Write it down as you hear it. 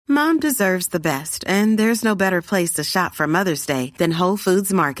Mom deserves the best, and there's no better place to shop for Mother's Day than Whole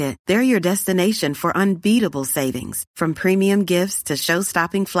Foods Market. They're your destination for unbeatable savings, from premium gifts to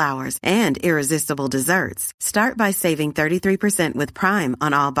show-stopping flowers and irresistible desserts. Start by saving 33% with Prime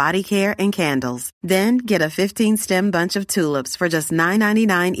on all body care and candles. Then get a 15-stem bunch of tulips for just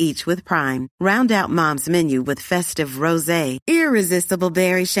 $9.99 each with Prime. Round out Mom's menu with festive rosé, irresistible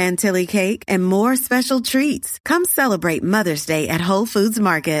berry chantilly cake, and more special treats. Come celebrate Mother's Day at Whole Foods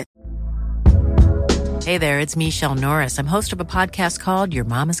Market. Hey there, it's Michelle Norris. I'm host of a podcast called Your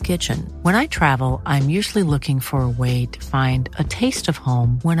Mama's Kitchen. When I travel, I'm usually looking for a way to find a taste of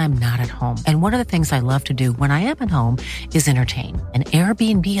home when I'm not at home. And one of the things I love to do when I am at home is entertain. And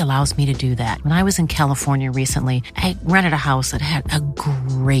Airbnb allows me to do that. When I was in California recently, I rented a house that had a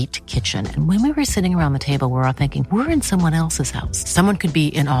great kitchen. And when we were sitting around the table, we were all thinking, we're in someone else's house. Someone could be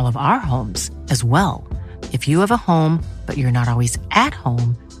in all of our homes as well. If you have a home, but you're not always at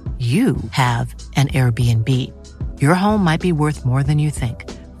home, you have an Airbnb. Your home might be worth more than you think.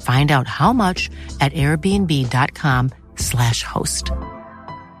 Find out how much at airbnb.com/host.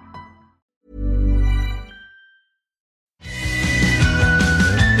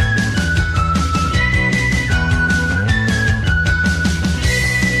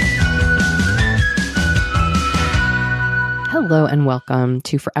 Hello and welcome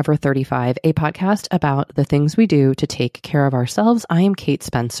to Forever 35, a podcast about the things we do to take care of ourselves. I am Kate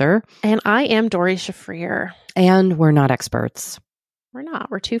Spencer. And I am Dory Shafrir. And we're not experts. We're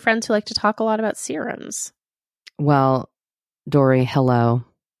not. We're two friends who like to talk a lot about serums. Well, Dory, hello.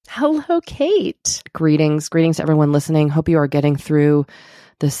 Hello, Kate. Greetings to everyone listening. Hope you are getting through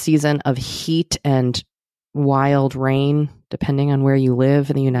the season of heat and wild rain, depending on where you live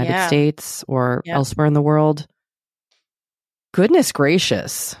in the United States or elsewhere in the world. Goodness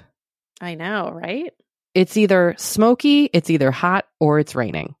gracious. I know, right? It's either smoky, it's either hot, or it's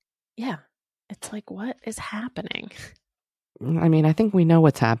raining. Yeah. It's like, what is happening? I mean, I think we know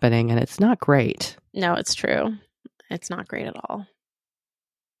what's happening, and it's not great. No, it's true. It's not great at all.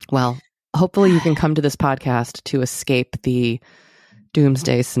 Well, hopefully you can come to this podcast to escape the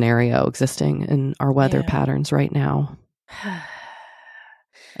doomsday scenario existing in our weather patterns right now.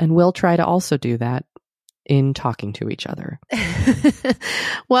 And we'll try to also do that in talking to each other.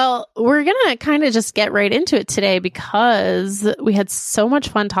 Well, we're going to kind of just get right into it today because we had so much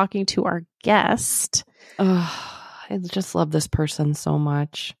fun talking to our guest. I just love this person so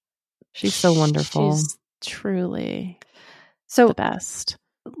much. She's so wonderful. She's truly the best.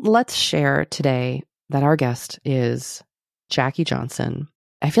 Let's share today that our guest is Jackie Johnson.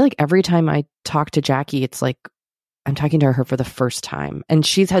 I feel like every time I talk to Jackie, it's like I'm talking to her for the first time. And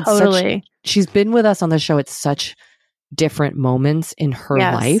she's had she's been with us on the show at such different moments in her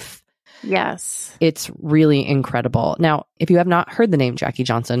life. Yes. It's really incredible. Now, if you have not heard the name Jackie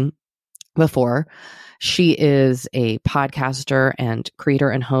Johnson before, she is a podcaster and creator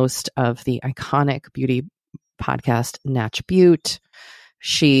and host of the iconic beauty podcast Natch Beaut.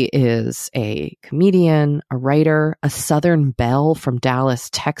 She is a comedian, a writer, a Southern belle from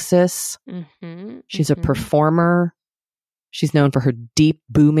Dallas, Texas. She's a performer. She's known for her deep,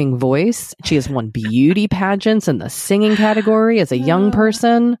 booming voice. She has won beauty pageants in the singing category as a young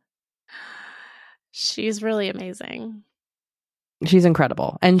person. She's really amazing. She's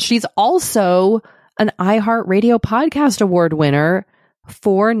incredible. And she's also an iHeartRadio Podcast Award winner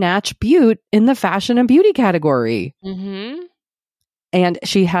for Natch Beaut in the fashion and beauty category. And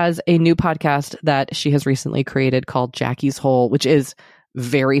she has a new podcast that she has recently created called Jackie's Hole, which is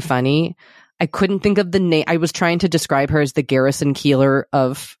very funny. I couldn't think of the name. I was trying to describe her as the Garrison Keillor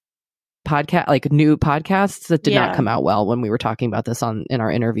of podcast, like new podcasts. That did not come out well when we were talking about this in our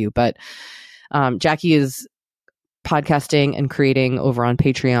interview. But Jackie is podcasting and creating over on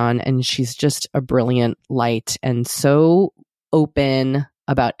Patreon, and she's just a brilliant light and so open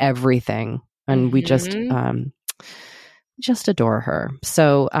about everything. And we just adore her.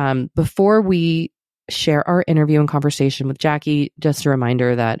 So before we share our interview and conversation with Jackie, just a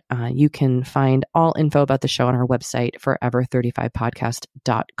reminder that you can find all info about the show on our website,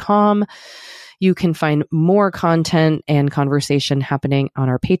 forever35podcast.com. You can find more content and conversation happening on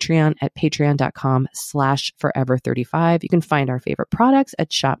our Patreon at patreon.com/forever35. You can find our favorite products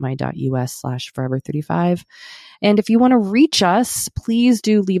at shopmy.us/forever35. And if you want to reach us, please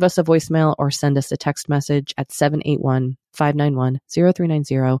do leave us a voicemail or send us a text message at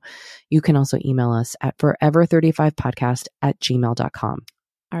 781-591-0390. You can also email us at forever35podcast@gmail.com.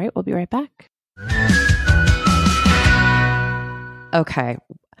 All right, we'll be right back. Okay.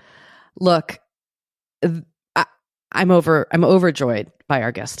 Look, I'm overjoyed by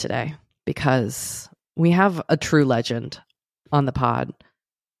our guest today because we have a true legend on the pod.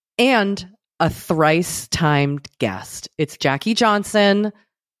 and a thrice-timed guest. It's Jackie Johnson.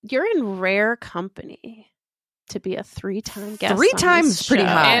 You're in rare company to be a 3-time guest. 3 times pretty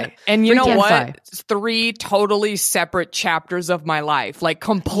high. And you know what? High. 3 totally separate chapters of my life. Like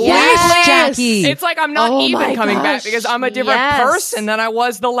completely. Yes, Jackie. It's like I'm not even coming back because I'm a different person than I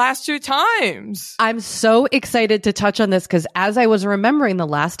was the last 2 times. I'm so excited to touch on this because as I was remembering the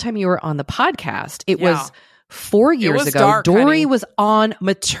last time you were on the podcast, it was 4 years ago. Dark, Dory honey. was on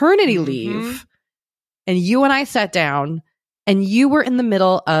maternity leave and you and I sat down and you were in the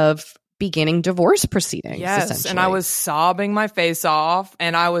middle of beginning divorce proceedings. Yes, and I was sobbing my face off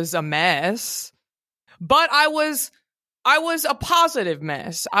and I was a mess. But I was a positive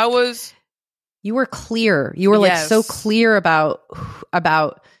mess. You were clear. You were like so clear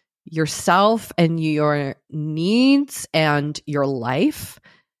about yourself and your needs and your life.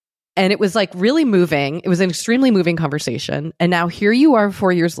 And it was like really moving. It was an extremely moving conversation. And now here you are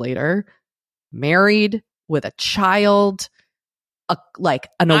 4 years later, married with a child, an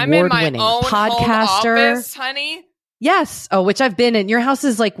award-winning podcaster. Office, honey. Yes. Oh, which I've been in. Your house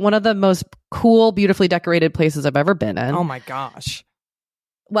is like one of the most cool, beautifully decorated places I've ever been in. Oh my gosh.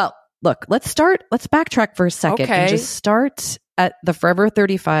 Well, look, let's backtrack for a second and just start at the Forever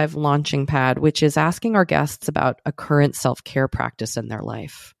 35 launching pad, which is asking our guests about a current self-care practice in their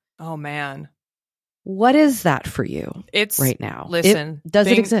life. Oh man. What is that for you right now? Listen, does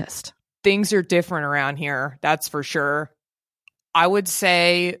it exist? Things are different around here. That's for sure. I would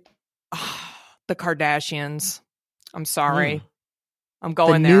say the Kardashians. I'm sorry. I'm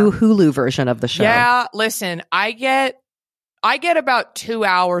going there. The new Hulu version of the show. Yeah, listen, I get about 2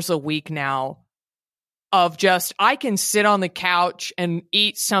 hours a week now of just, I can sit on the couch and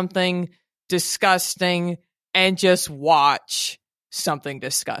eat something disgusting and just watch something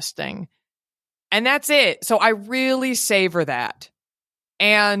disgusting. And that's it. So I really savor that.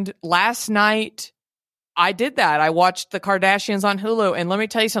 And last night, I did that. I watched the Kardashians on Hulu. And let me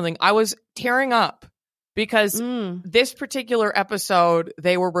tell you something. I was tearing up because this particular episode,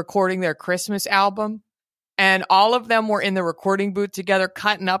 they were recording their Christmas album. And all of them were in the recording booth together,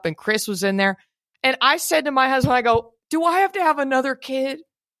 cutting up. And Chris was in there. And I said to my husband, I go, do I have to have another kid?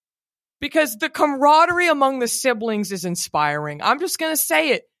 Because the camaraderie among the siblings is inspiring. I'm just going to say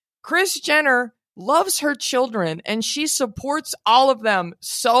it. Kris Jenner loves her children and she supports all of them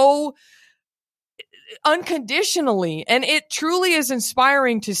so unconditionally. And it truly is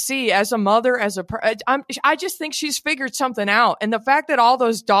inspiring to see as a mother, I just think she's figured something out. And the fact that all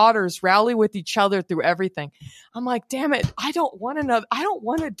those daughters rally with each other through everything, I'm like, damn it. I don't want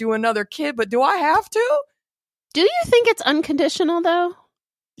to do another kid, but do I have to? Do you think it's unconditional though?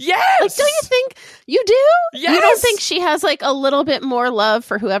 Yes. Like, don't you think you do? Yes. You don't think she has like a little bit more love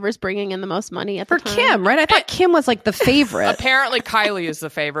for whoever's bringing in the most money at the time? For Kim, right? I thought Kim was like the favorite. Apparently Kylie is the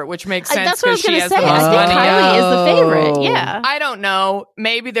favorite, which makes sense. That's what I was going to say. I I think Kylie is the favorite. Yeah. I don't know.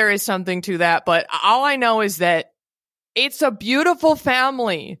 Maybe there is something to that, but all I know is that it's a beautiful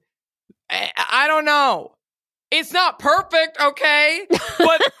family. I don't know. It's not perfect, okay?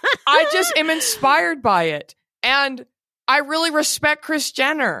 But I just am inspired by it. And I really respect Kris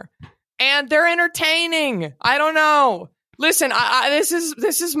Jenner, and they're entertaining. I don't know. Listen, this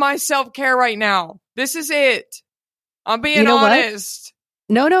is my self-care right now. This is it. I'm being honest.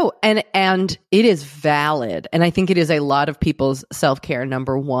 No, and it is valid, and I think it is a lot of people's self-care,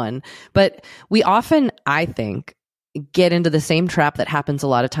 number one. But we often, I think, get into the same trap that happens a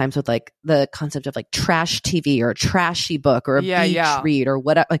lot of times with like the concept of like trash TV or a trashy book or a beach read or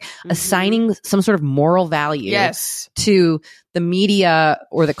whatever, like assigning some sort of moral value to the media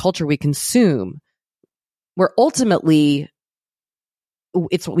or the culture we consume, where ultimately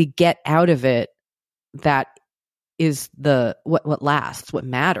it's what we get out of it that is what lasts, what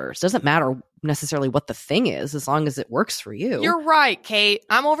matters. Doesn't matter necessarily what the thing is, as long as it works for you. You're right, Kate.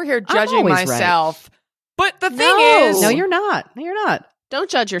 I'm over here judging myself. Right. But the thing is... No, you're not. No, you're not. Don't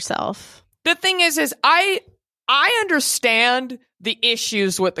judge yourself. The thing is I understand the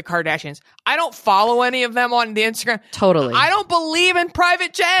issues with the Kardashians. I don't follow any of them on the Instagram. Totally. I don't believe in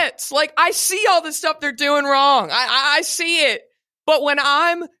private jets. Like, I see all the stuff they're doing wrong. I see it. But when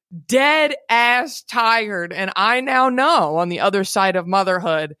I'm dead ass tired, and I now know on the other side of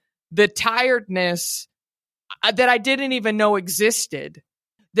motherhood, the tiredness that I didn't even know existed,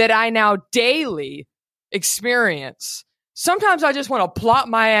 that I now daily experience. Sometimes I just want to plop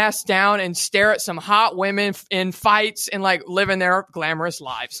my ass down and stare at some hot women in fights and like living their glamorous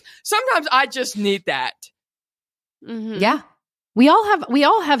lives. Sometimes I just need that. Yeah. We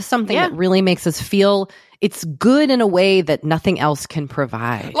all have something that really makes us feel it's good in a way that nothing else can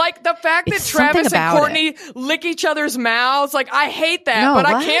provide. Like the fact that Travis and Courtney lick each other's mouths. Like, I hate that, but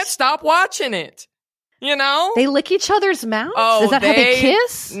I can't stop watching it. You know? They lick each other's mouths? Oh, is that how they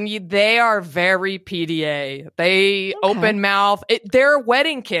kiss? They are very PDA. They open mouth. Their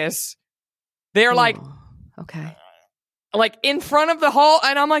wedding kiss. They're like in front of the whole,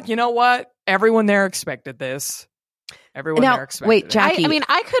 and I'm like, you know what? Everyone there expected this. Everyone there expected wait, Jackie. I mean,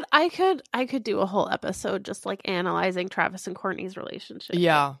 I could do a whole episode just like analyzing Travis and Courtney's relationship.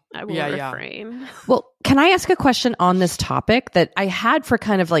 Yeah. I will refrain. Well, can I ask a question on this topic that I had for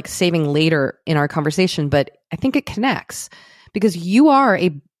kind of like saving later in our conversation, but I think it connects because you are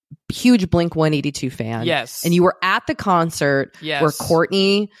a huge Blink-182 fan. Yes. And you were at the concert where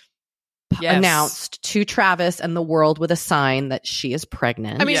Courtney announced to Travis and the world with a sign that she is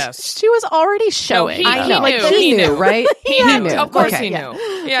pregnant. I mean, she was already showing. He knew, right? He knew. Of course he knew.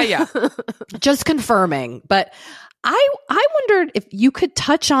 Yeah. Just confirming. But I wondered if you could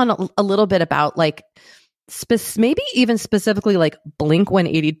touch on a little bit about like maybe even specifically like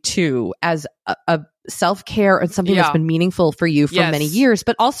Blink-182 as a self-care and something that's been meaningful for you for many years,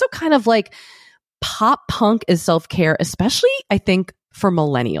 but also kind of like pop punk is self-care, especially I think for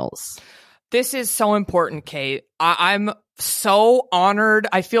millennials. This is so important, Kate. I'm so honored.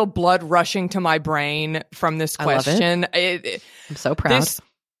 I feel blood rushing to my brain from this question. I'm so proud.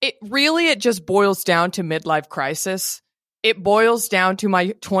 It just boils down to midlife crisis. It boils down to my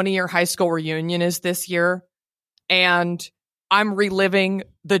 20-year high school reunion is this year, and I'm reliving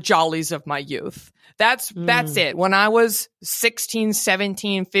the jollies of my youth. That's it. When I was 16,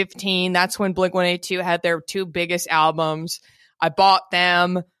 17, 15, that's when Blink-182 had their two biggest albums. I bought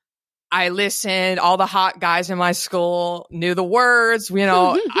them. I listened. All the hot guys in my school knew the words. You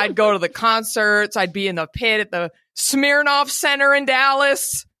know, I'd go to the concerts. I'd be in the pit at the Smirnoff Center in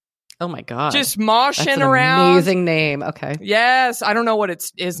Dallas. Oh my God. Just moshing That's an around. Amazing name. Okay. Yes. I don't know what it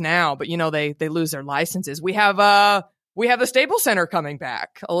is now, but you know, they lose their licenses. We have the Staples Center coming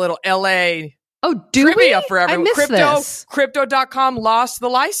back. A little LA trivia for everyone. Crypto.com lost the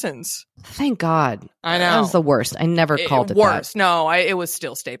license. Thank God. I know. That was the worst. I never called it worse. that. No, it was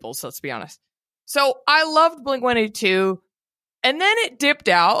still Staples, let's be honest. So I loved Blink-182, and then it dipped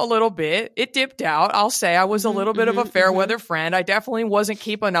out a little bit. I'll say I was a little bit of a fair weather friend. I definitely wasn't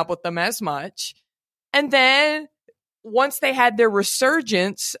keeping up with them as much. And then once they had their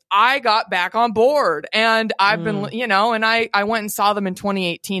resurgence, I got back on board, and I've been, and I went and saw them in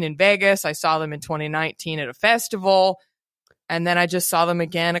 2018 in Vegas. I saw them in 2019 at a festival. And then I just saw them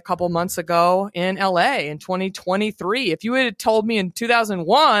again a couple months ago in LA in 2023. If you had told me in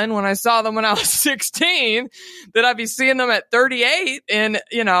 2001 when I saw them when I was 16 that I'd be seeing them at 38, and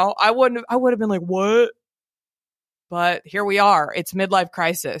I would have been like, what? But here we are. It's midlife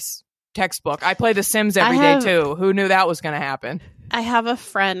crisis. Textbook. I play The Sims every day too. Who knew that was going to happen? I have a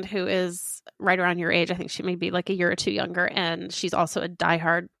friend who is right around your age. I think she may be like a year or two younger, and she's also a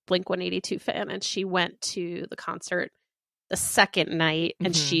diehard Blink-182 fan. And she went to the concert the second night,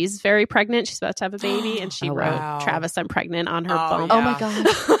 and she's very pregnant. She's about to have a baby, and she wrote "Travis, I'm pregnant" on her bone. Oh my God!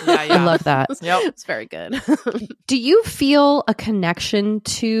 I love that. Yep. It's very good. Do you feel a connection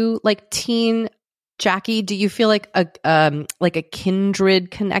to like teen? Jackie, do you feel like a kindred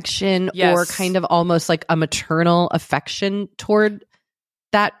connection or kind of almost like a maternal affection toward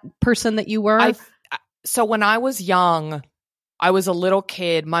that person that you were? So when I was young, I was a little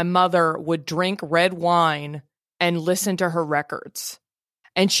kid. My mother would drink red wine and listen to her records.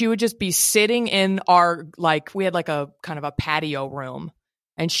 And she would just be sitting in our, we had like a kind of a patio room.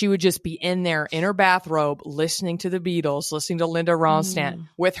 And she would just be in there in her bathrobe, listening to the Beatles, listening to Linda Ronstadt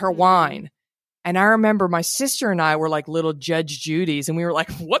with her wine. And I remember my sister and I were like little Judge Judys, and we were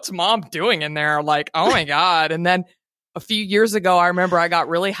like, what's mom doing in there? Like, oh my God. And then a few years ago, I remember I got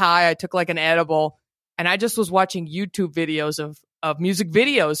really high. I took like an edible, and I just was watching YouTube videos of music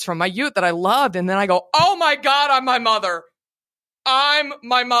videos from my youth that I loved. And then I go, oh my God, I'm my mother. I'm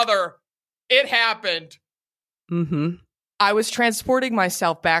my mother. It happened. Mm-hmm. I was transporting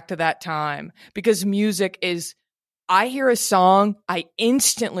myself back to that time because music is, I hear a song, I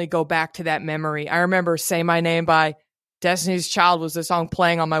instantly go back to that memory. I remember Say My Name by Destiny's Child was the song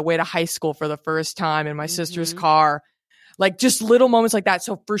playing on my way to high school for the first time in my sister's car. Like just little moments like that.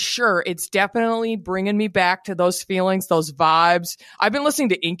 So for sure, it's definitely bringing me back to those feelings, those vibes. I've been listening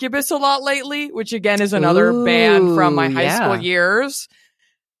to Incubus a lot lately, which again is another band from my high school years.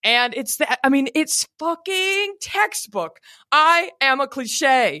 And it's fucking textbook. I am a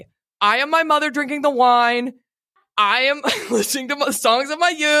cliche. I am my mother drinking the wine. I am listening to songs of my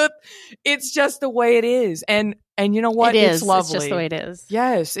youth. It's just the way it is. And And you know what? It's lovely. It's just the way it is.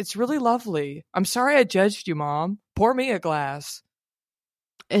 Yes, it's really lovely. I'm sorry I judged you, Mom. Pour me a glass.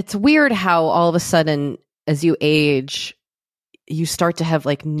 It's weird how all of a sudden, as you age, you start to have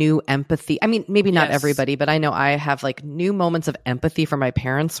like new empathy. I mean, maybe not everybody, but I know I have like new moments of empathy for my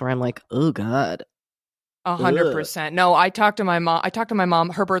parents where I'm like, oh God. 100%. No, I talked to my mom.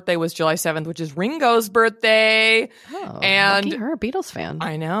 Her birthday was July 7th, which is Ringo's birthday. Oh, and lucky her, Beatles fan.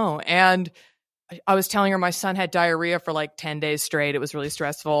 I know. And I was telling her my son had diarrhea for like 10 days straight. It was really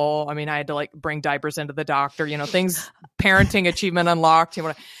stressful. I mean, I had to like bring diapers into the doctor, things, parenting achievement unlocked.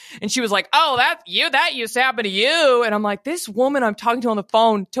 And she was like, oh, that used to happen to you. And I'm like, this woman I'm talking to on the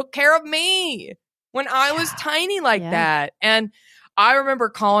phone took care of me when I was tiny like that. And I remember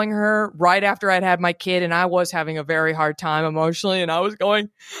calling her right after I'd had my kid, and I was having a very hard time emotionally. And I was going,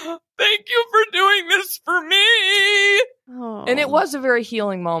 thank you for doing this for me. Oh. And it was a very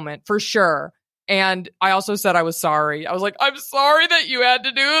healing moment for sure. And I also said I was sorry. I was like, I'm sorry that you had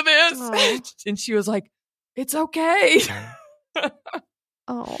to do this. Oh. And she was like, it's okay.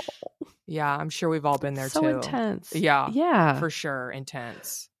 Oh. Yeah, I'm sure we've all been there so too. Intense. Yeah. For sure.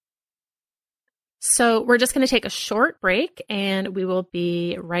 Intense. So we're just going to take a short break and we will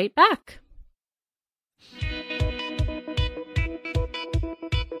be right back.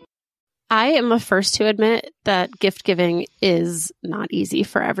 I am the first to admit that gift giving is not easy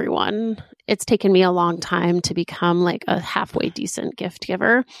for everyone. It's taken me a long time to become like a halfway decent gift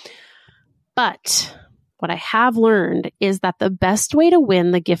giver. But what I have learned is that the best way to win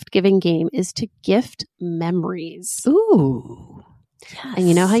the gift giving game is to gift memories. Ooh. Yes. And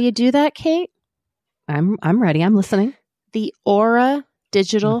you know how you do that, Kate? I'm ready. I'm listening. The Aura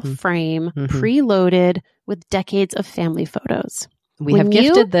digital frame preloaded with decades of family photos. We have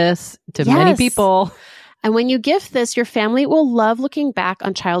gifted this to many people. And when you gift this, your family will love looking back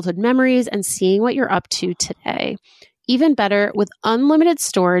on childhood memories and seeing what you're up to today. Even better, with unlimited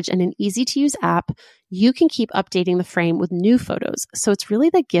storage and an easy-to-use app, you can keep updating the frame with new photos. So it's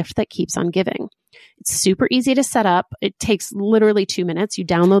really the gift that keeps on giving. It's super easy to set up. It takes literally 2 minutes. You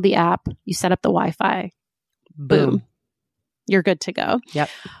download the app, you set up the Wi-Fi. Boom. You're good to go. Yep.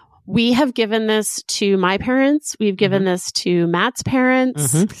 We have given this to my parents. We've given this to Matt's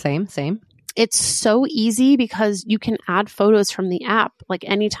parents. Same. It's so easy because you can add photos from the app like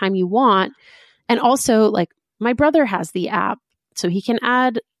anytime you want. And also like my brother has the app, so he can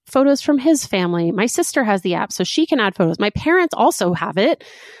add photos from his family. My sister has the app, so she can add photos. My parents also have it,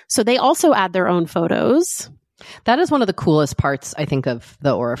 so they also add their own photos. That is one of the coolest parts, I think, of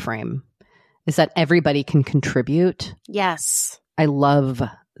the Aura frame, is that everybody can contribute. Yes. I love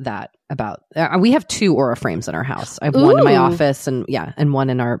that about, we have 2 Aura frames in our house. I have one in my office and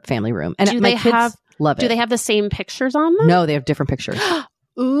one in our family room. And my kids love it. Do they have the same pictures on them? No, they have different pictures.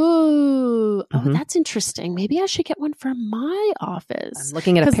 Ooh. Oh, that's interesting. Maybe I should get one for my office. I'm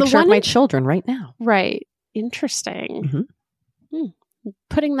looking at a picture of my children right now. Right. Interesting.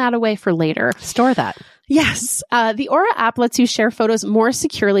 Putting that away for later. Store that. Yes. The Aura app lets you share photos more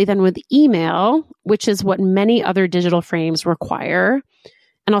securely than with email, which is what many other digital frames require.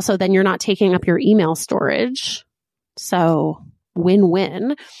 And also then you're not taking up your email storage. So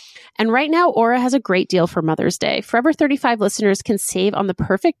win-win. And right now, Aura has a great deal for Mother's Day. Forever 35 listeners can save on the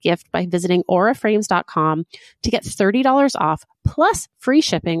perfect gift by visiting auraframes.com to get $30 off plus free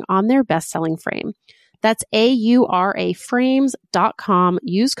shipping on their best-selling frame. That's auraframes.com.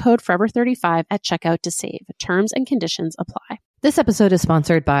 Use code Forever35 at checkout to save. Terms and conditions apply. This episode is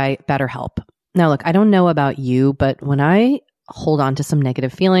sponsored by BetterHelp. Now, look, I don't know about you, but when I hold on to some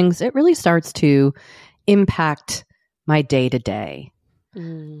negative feelings, it really starts to impact my day-to-day.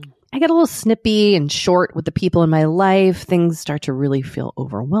 I get a little snippy and short with the people in my life. Things start to really feel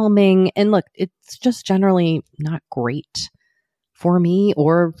overwhelming. And look, it's just generally not great for me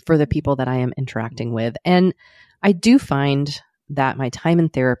or for the people that I am interacting with. And I do find that my time in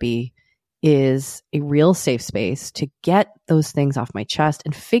therapy is a real safe space to get those things off my chest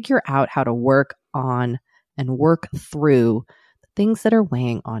and figure out how to work on and work through the things that are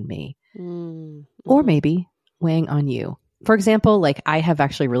weighing on me or maybe weighing on you. For example, like I have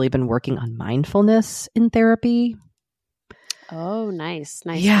actually really been working on mindfulness in therapy. Oh, nice.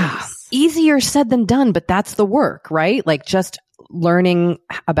 Yeah. Nice. Easier said than done, but that's the work, right? Like just learning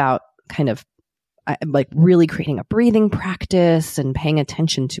about kind of like really creating a breathing practice and paying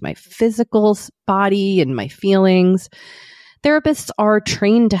attention to my physical body and my feelings. Therapists are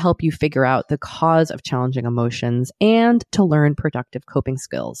trained to help you figure out the cause of challenging emotions and to learn productive coping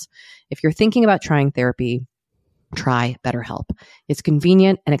skills. If you're thinking about trying therapy, Try BetterHelp. It's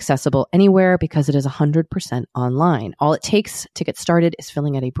convenient and accessible anywhere because it is 100% online. All it takes to get started is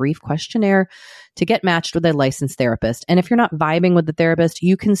filling out a brief questionnaire to get matched with a licensed therapist. And if you're not vibing with the therapist,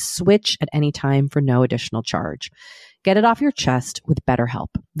 you can switch at any time for no additional charge. Get it off your chest with BetterHelp.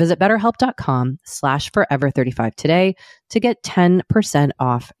 Visit BetterHelp.com/forever35 today to get 10%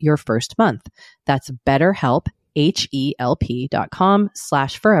 off your first month. That's BetterHelp,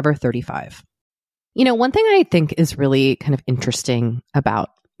 HELP.com/forever35. You know, one thing I think is really kind of interesting about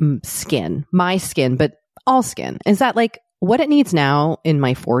skin, my skin, but all skin, is that like what it needs now in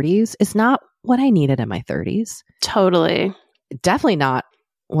my 40s is not what I needed in my 30s. Totally. Definitely not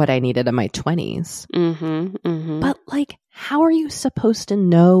what I needed in my 20s. But like, how are you supposed to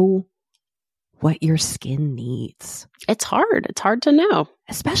know what your skin needs? It's hard. It's hard to know.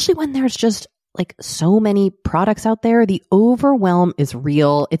 Especially when there's just like so many products out there. The overwhelm is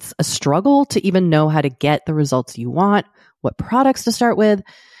real. It's a struggle to even know how to get the results you want, what products to start with.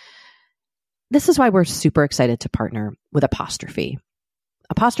 This is why we're super excited to partner with Apostrophe.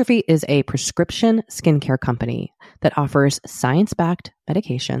 Apostrophe is a prescription skincare company that offers science-backed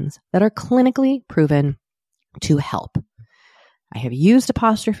medications that are clinically proven to help. I have used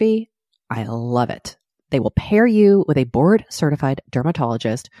Apostrophe. I love it. They will pair you with a board-certified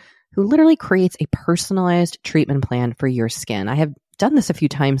dermatologist who literally creates a personalized treatment plan for your skin. I have done this a few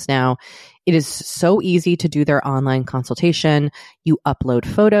times now. It is so easy to do their online consultation. You upload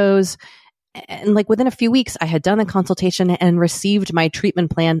photos. And like within a few weeks, I had done the consultation and received my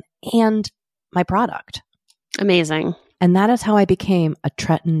treatment plan and my product. Amazing. And that is how I became a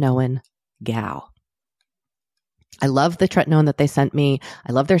tretinoin gal. I love the tretinoin that they sent me.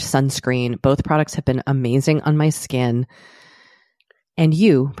 I love their sunscreen. Both products have been amazing on my skin. And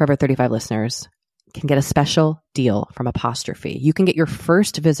you, Forever 35 listeners, can get a special deal from Apostrophe. You can get your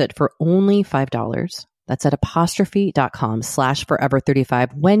first visit for only $5. That's at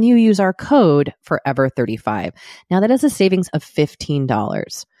apostrophe.com/forever35 when you use our code forever35. Now that is a savings of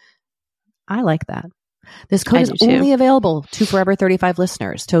 $15. I like that. This code is only available to Forever 35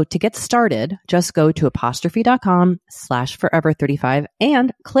 listeners. So to get started, just go to apostrophe.com/forever35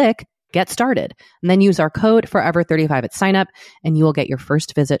 and click Get Started. And then use our code forever35 at sign up and you will get your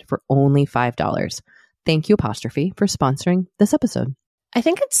first visit for only $5. Thank you, Apostrophe, for sponsoring this episode. I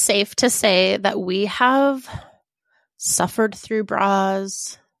think it's safe to say that we have suffered through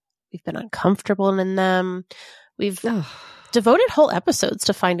bras. We've been uncomfortable in them. We've devoted whole episodes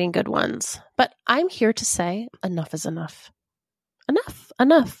to finding good ones. But I'm here to say enough is enough. Enough.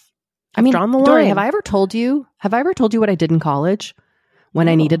 I mean, drawn the line. Dory, have I ever told you what I did in college when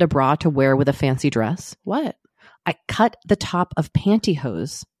I needed a bra to wear with a fancy dress? What? I cut the top of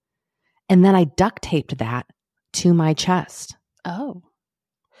pantyhose and then I duct taped that to my chest. Oh.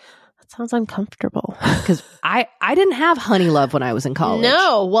 Sounds uncomfortable. Because I didn't have Honey Love when I was in college.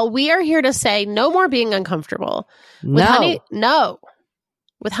 No. Well, we are here to say no more being uncomfortable. With Honey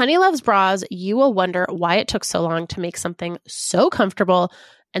Love's bras, you will wonder why it took so long to make something so comfortable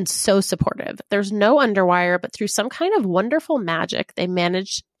and so supportive. There's no underwire, but through some kind of wonderful magic, they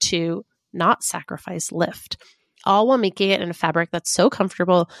managed to not sacrifice lift, all while making it in a fabric that's so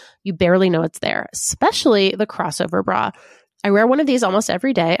comfortable you barely know it's there, especially the crossover bra. I wear one of these almost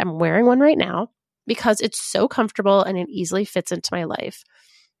every day. I'm wearing one right now because it's so comfortable and it easily fits into my life.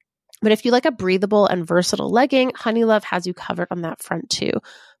 But if you like a breathable and versatile legging, Honey Love has you covered on that front too.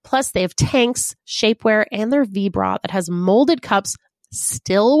 Plus, they have tanks, shapewear, and their V-bra that has molded cups,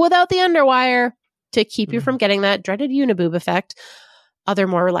 still without the underwire, to keep you from getting that dreaded uniboob effect other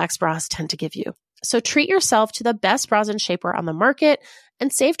more relaxed bras tend to give you. So treat yourself to the best bras and shapewear on the market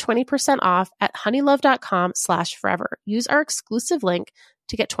and save 20% off at honeylove.com/forever. Use our exclusive link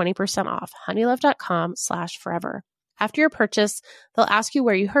to get 20% off, honeylove.com/forever. After your purchase, they'll ask you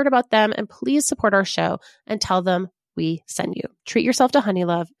where you heard about them, and please support our show and tell them we send you. Treat yourself to Honey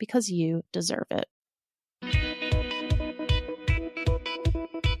Love because you deserve it.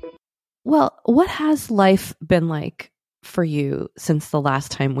 Well, what has life been like for you since the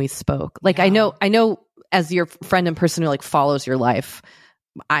last time we spoke? Like, I know as your friend and person who like follows your life,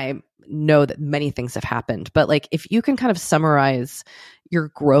 I know that many things have happened, but like if you can kind of summarize your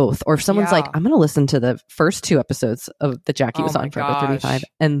growth, or if someone's like, I'm going to listen to the first 2 episodes of the Jackie was on Forever 35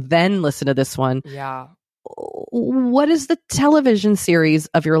 and then listen to this one. Yeah. What is the television series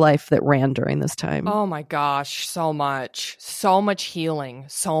of your life that ran during this time? Oh my gosh, so much healing,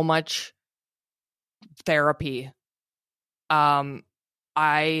 so much therapy. I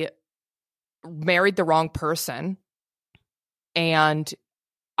married the wrong person and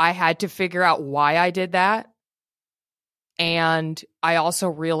I had to figure out why I did that. And I also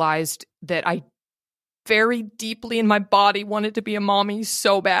realized that I very deeply in my body wanted to be a mommy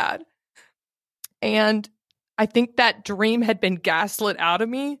so bad. And I think that dream had been gaslit out of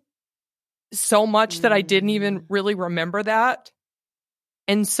me so much that I didn't even really remember that.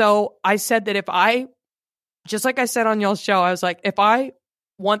 And so I said that if I, just like I said on y'all's show, I was like, if I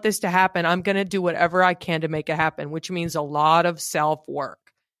want this to happen, I'm going to do whatever I can to make it happen, which means a lot of self-work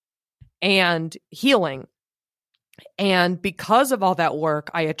and healing. And because of all that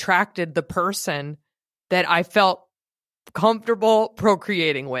work, I attracted the person that I felt comfortable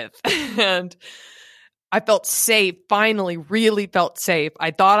procreating with. And I felt safe, finally really felt safe.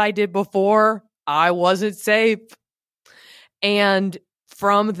 I thought I did before. I wasn't safe. And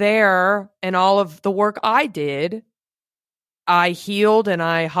from there and all of the work I did, I healed and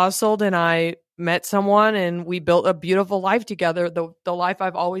I hustled and I met someone and we built a beautiful life together, the life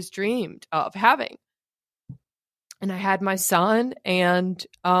I've always dreamed of having. And I had my son, and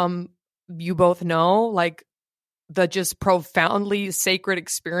you both know, like, the just profoundly sacred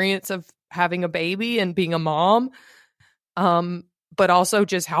experience of having a baby and being a mom, but also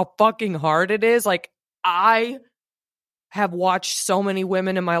just how fucking hard it is. Like, I have watched so many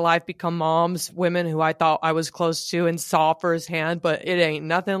women in my life become moms, women who I thought I was close to and saw firsthand, but it ain't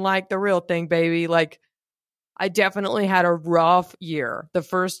nothing like the real thing, baby. Like, I definitely had a rough year. The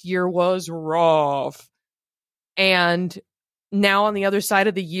first year was rough. And now on the other side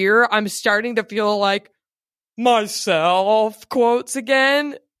of the year, I'm starting to feel like myself, quotes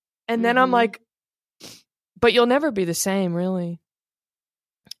again. And then I'm like, but you'll never be the same, really.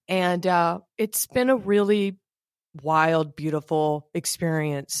 And it's been a really wild, beautiful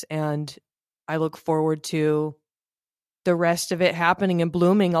experience. And I look forward to the rest of it happening and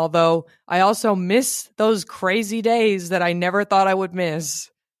blooming. Although I also miss those crazy days that I never thought I would miss.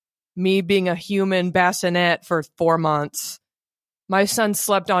 Me being a human bassinet for 4 months. My son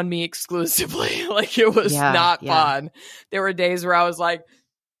slept on me exclusively. Like, it was not fun. There were days where I was like,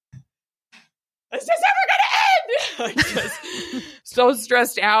 is this ever gonna end? Like, just so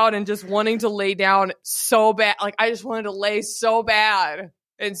stressed out and just wanting to lay down so bad. Like, I just wanted to lay so bad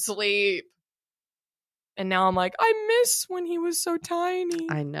and sleep. And now I'm like, I miss when he was so tiny.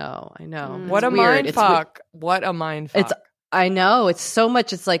 I know. What a mind fuck. What a mind fuck. I know. It's so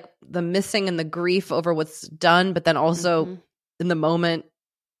much. It's like the missing and the grief over what's done, but then also in the moment,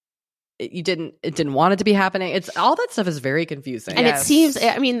 it didn't want it to be happening. It's all that stuff is very confusing. And it seems,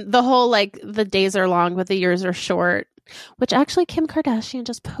 I mean, the whole, like, the days are long, but the years are short, which actually Kim Kardashian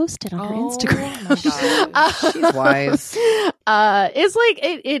just posted on her Instagram. My God. She's wise. It's like,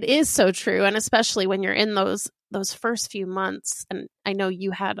 it is so true. And especially when you're in those first few months. And I know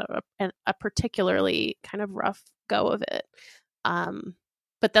you had a particularly kind of rough go of it.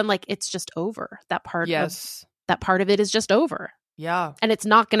 But then, like, it's just over. That part of it is just over. Yeah. And it's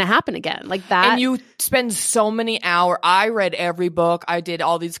not going to happen again. Like that. And you spend so many hours. I read every book. I did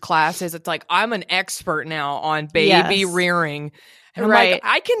all these classes. It's like, I'm an expert now on baby rearing. And I'm like,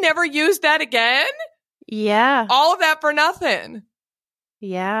 I can never use that again? Yeah. All of that for nothing.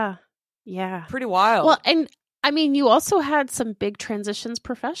 Yeah. Yeah. Pretty wild. Well, and I mean, you also had some big transitions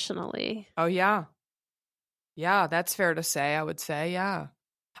professionally. Oh, yeah. Yeah, that's fair to say, I would say. Yeah.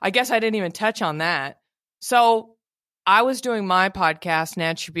 I guess I didn't even touch on that. So I was doing my podcast,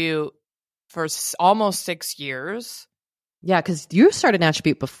 Nattribute, for almost 6 years. Yeah, because you started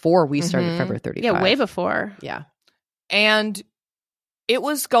Nattribute before we started Forever 35. Yeah, way before. Yeah. And it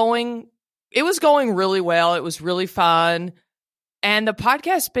was going really well. It was really fun. And the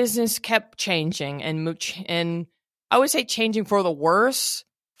podcast business kept changing and I would say changing for the worse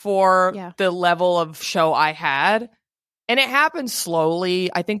for the level of show I had. And it happened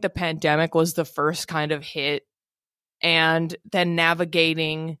slowly. I think the pandemic was the first kind of hit. And then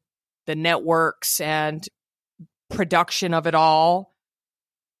navigating the networks and production of it all.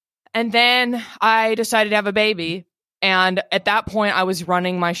 And then I decided to have a baby. And at that point, I was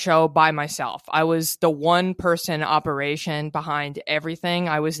running my show by myself. I was the one-person operation behind everything.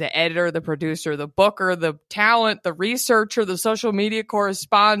 I was the editor, the producer, the booker, the talent, the researcher, the social media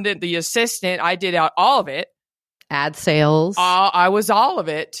correspondent, the assistant. I did out all of it. Ad sales. I was all of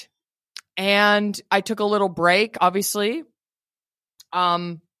it. And I took a little break, obviously.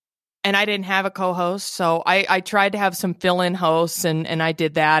 And I didn't have a co-host. So I tried to have some fill-in hosts and I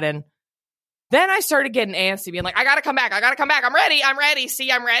did that. And then I started getting antsy, being like, I gotta come back. I'm ready.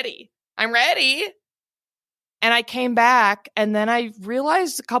 See, I'm ready. And I came back, and then I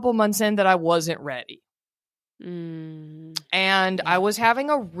realized a couple months in that I wasn't ready. And I was having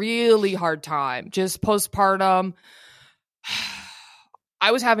a really hard time, just postpartum.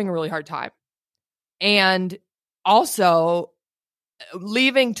 I was having a really hard time. And also,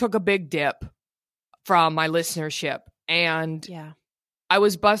 leaving took a big dip from my listenership. And Yeah. I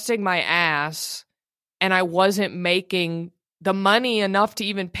was busting my ass and I wasn't making the money enough to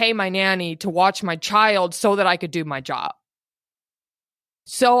even pay my nanny to watch my child so that I could do my job.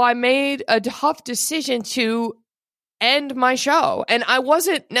 So I made a tough decision to end my show. And I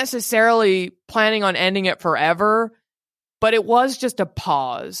wasn't necessarily planning on ending it forever, but it was just a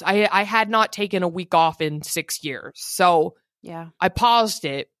pause. I had not taken a week off in 6 years. So Yeah. I paused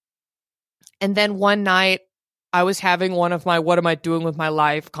it. And then one night I was having one of my what am I doing with my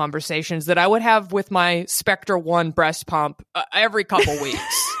life conversations that I would have with my Spectra 1 breast pump every couple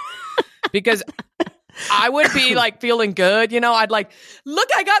weeks. Because I would be like feeling good, you know, I'd like, look,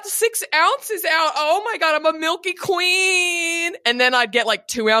 I got 6 ounces out. Oh my God, I'm a milky queen. And then I'd get like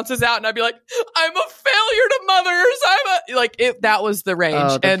 2 ounces out and I'd be like, I'm a failure to mothers. That was the range.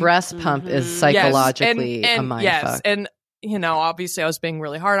 Oh, the and breast pump is psychologically yes, a mindfuck. Yes, and you know, obviously I was being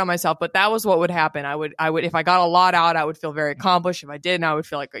really hard on myself, but that was what would happen. I would, if I got a lot out, I would feel very accomplished. If I didn't, I would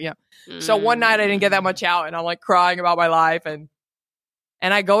feel like, you know. So one night I didn't get that much out and I'm like crying about my life. And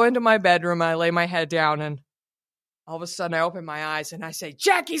I go into my bedroom, I lay my head down and all of a sudden I open my eyes and I say,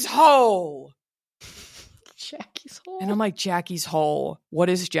 Jackie's hole. Jackie's hole. And I'm like, Jackie's hole. What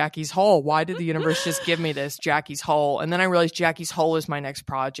is Jackie's hole? Why did the universe just give me this Jackie's hole? And then I realized Jackie's hole is my next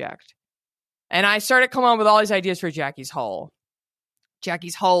project. And I started coming up with all these ideas for Jackie's hole.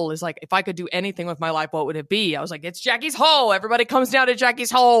 Jackie's hole is like, if I could do anything with my life, what would it be? I was like, it's Jackie's hole. Everybody comes down to Jackie's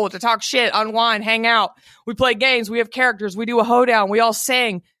hole to talk shit, unwind, hang out. We play games. We have characters. We do a hoedown. We all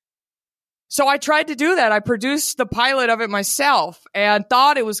sing. So I tried to do that. I produced the pilot of it myself and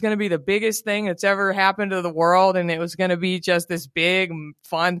thought it was going to be the biggest thing that's ever happened to the world. And it was going to be just this big,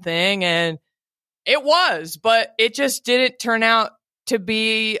 fun thing. And it was, but it just didn't turn out to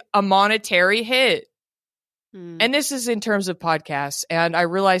be a monetary hit. And this is in terms of podcasts. And I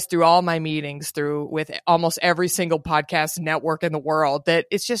realized through all my meetings with almost every single podcast network in the world that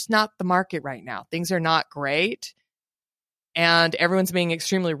it's just not the market right now. Things are not great. And everyone's being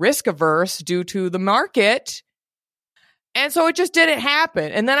extremely risk averse due to the market. And so it just didn't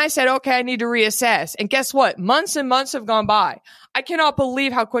happen. And then I said, okay, I need to reassess. And guess what? Months and months have gone by. I cannot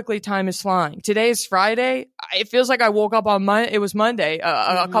believe how quickly time is flying. Today is Friday. It feels like I woke up on Monday. It was Monday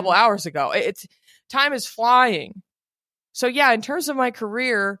a couple hours ago. Time is flying. So yeah, in terms of my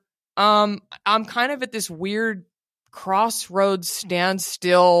career, I'm kind of at this weird crossroads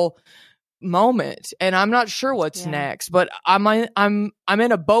standstill moment, and I'm not sure what's next. But I'm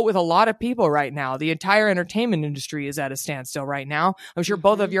in a boat with a lot of people right now. The entire entertainment industry is at a standstill right now. I'm sure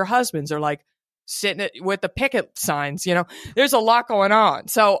both of your husbands are like sitting with the picket signs. You know, there's a lot going on.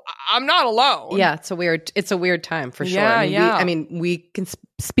 So I'm not alone. Yeah, it's a weird time for sure. Yeah, we can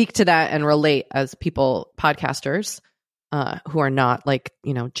speak to that and relate as podcasters who are not like,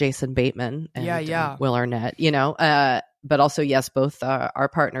 you know, Jason Bateman and Will Arnett, you know, but also, yes, both our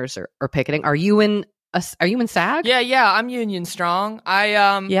partners are picketing. Are you in SAG? Yeah, I'm union strong.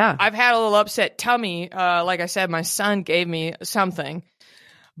 I've had a little upset tummy. Like I said, my son gave me something.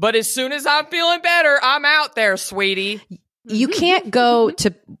 But as soon as I'm feeling better, I'm out there, sweetie. You can't go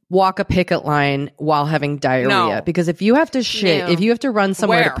to walk a picket line while having diarrhea because if you have to shit, if you have to run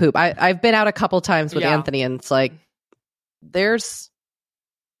somewhere to poop, I've been out a couple times with Anthony and it's like, there's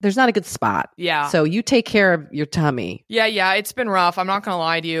not a good spot. Yeah. So you take care of your tummy. Yeah. It's been rough. I'm not going to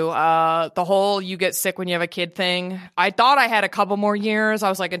lie to you. The whole you get sick when you have a kid thing. I thought I had a couple more years. I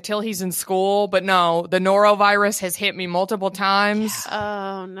was like, until he's in school. But no, the norovirus has hit me multiple times.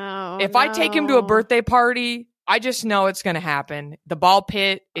 Oh, no. If I take him to a birthday party, I just know it's going to happen. The ball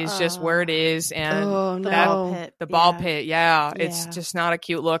pit is just where it is. And the ball pit. Yeah. It's just not a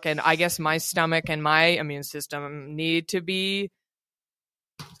cute look. And I guess my stomach and my immune system need to be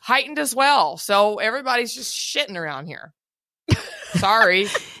heightened as well. So everybody's just shitting around here. Sorry.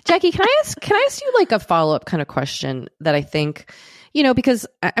 Jackie, can I ask you like a follow-up kind of question that I think, you know, because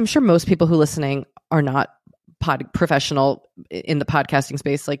I'm sure most people who are listening are not professional in the podcasting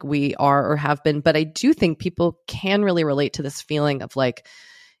space like we are or have been, but I do think people can really relate to this feeling of like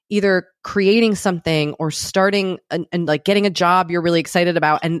either creating something or starting and like getting a job you're really excited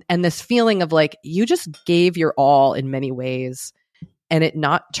about and this feeling of like you just gave your all in many ways and it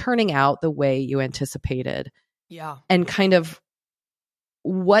not turning out the way you anticipated. Yeah. And kind of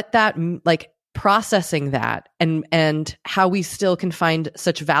what that, like processing that and how we still can find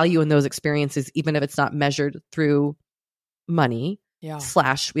such value in those experiences, even if it's not measured through money. Yeah.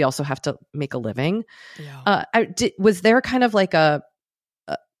 / we also have to make a living. Yeah. Was there kind of like an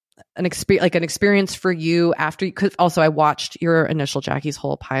experience for you after? Because also I watched your initial Jackie's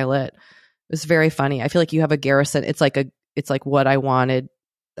Hole pilot. It was very funny. I feel like you have a Garrison. It's like what I wanted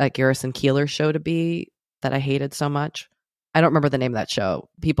that Garrison Keillor show to be that I hated so much. I don't remember the name of that show.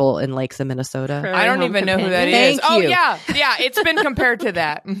 People in Lakes in Minnesota. I don't even know who that is. Thank you. Yeah. It's been compared to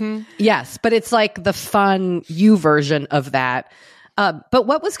that. Mm-hmm. Yes, but it's like the fun you version of that. But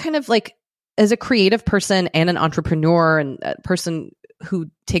what was kind of like, as a creative person and an entrepreneur and a person who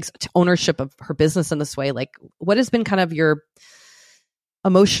takes ownership of her business in this way, like what has been kind of your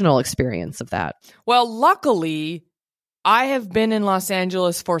emotional experience of that? Well, luckily, I have been in Los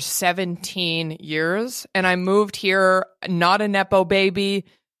Angeles for 17 years, and I moved here, not a Nepo baby.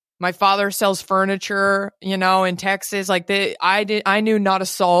 My father sells furniture, in Texas. Like I knew not a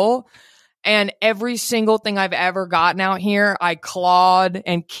soul. And every single thing I've ever gotten out here, I clawed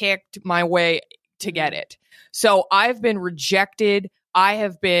and kicked my way to get it. So I've been rejected. I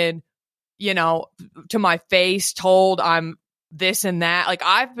have been, to my face told I'm this and that. Like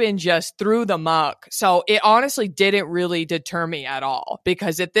I've been just through the muck. So it honestly didn't really deter me at all,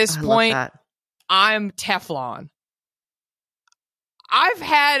 because at this point I'm Teflon. I've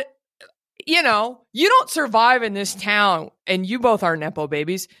had, you don't survive in this town, and you both are Nepo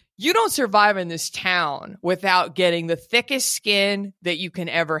babies. You don't survive in this town without getting the thickest skin that you can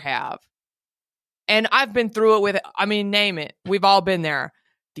ever have. And I've been through it name it. We've all been there.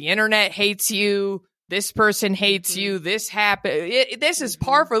 The internet hates you. This person hates you. This happened. This is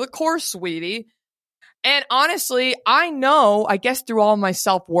par for the course, sweetie. And honestly, I know, I guess through all my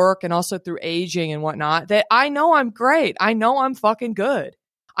self-work and also through aging and whatnot, that I know I'm great. I know I'm fucking good.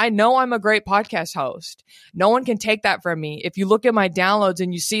 I know I'm a great podcast host. No one can take that from me. If you look at my downloads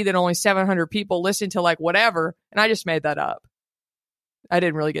and you see that only 700 people listen to like whatever, and I just made that up. I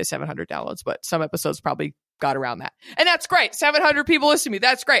didn't really get 700 downloads, but some episodes probably got around that. And that's great. 700 people listen to me.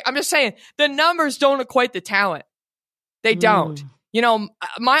 That's great. I'm just saying the numbers don't equate the talent. They don't.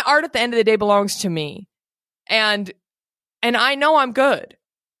 My art at the end of the day belongs to me. And I know I'm good.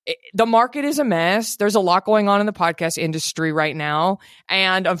 The market is a mess. There's a lot going on in the podcast industry right now.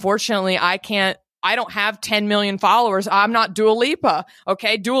 And unfortunately, I don't have 10 million followers. I'm not Dua Lipa.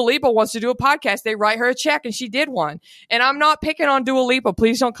 Okay. Dua Lipa wants to do a podcast. They write her a check and she did one. And I'm not picking on Dua Lipa.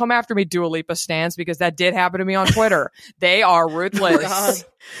 Please don't come after me, Dua Lipa stans, because that did happen to me on Twitter. They are ruthless.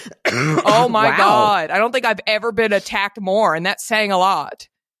 Oh my God. I don't think I've ever been attacked more. And that's saying a lot.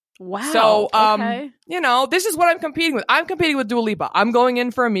 Wow. So, okay. This is what I'm competing with. I'm competing with Dua Lipa. I'm going in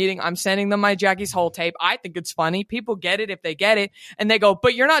for a meeting. I'm sending them my Jackie's Hole tape. I think it's funny. People get it if they get it. And they go,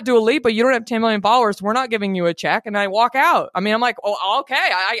 but you're not Dua Lipa. You don't have 10 million followers. We're not giving you a check. And I walk out. I'm like, oh, okay.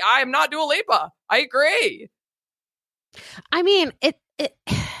 I am not Dua Lipa. I agree. Kate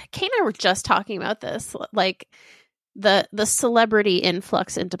and I were just talking about this. Like the celebrity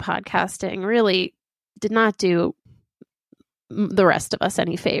influx into podcasting really did not do the rest of us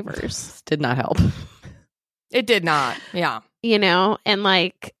any favors. Did not help. It did not. Yeah. And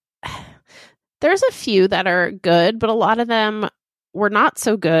like there's a few that are good, but a lot of them were not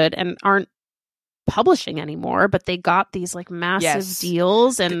so good and aren't publishing anymore, but they got these like massive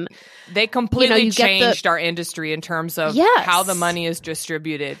deals, and they completely changed our industry in terms of how the money is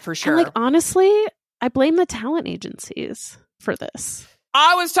distributed, for sure. And like honestly, I blame the talent agencies for this.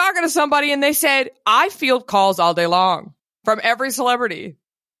 I was talking to somebody and they said, I field calls all day long from every celebrity.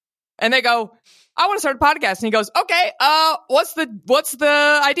 And they go, I want to start a podcast. And he goes, okay, what's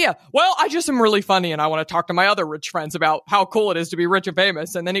the idea? Well, I just am really funny and I want to talk to my other rich friends about how cool it is to be rich and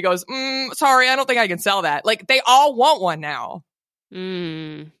famous. And then he goes, sorry, I don't think I can sell that. Like, they all want one now.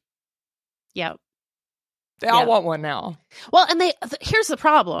 Yep. They all want one now. Well, and here's the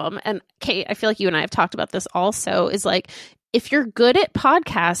problem. And Kate, I feel like you and I have talked about this also, is like, if you're good at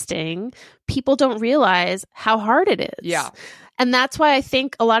podcasting, people don't realize how hard it is. Yeah. And that's why I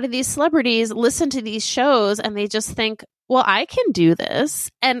think a lot of these celebrities listen to these shows and they just think, well, I can do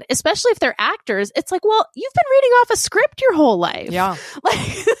this. And especially if they're actors, it's like, well, you've been reading off a script your whole life. Yeah.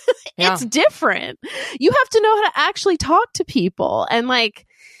 Like, it's different. You have to know how to actually talk to people. And like,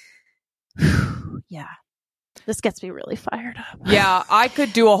 yeah, this gets me really fired up. Yeah, I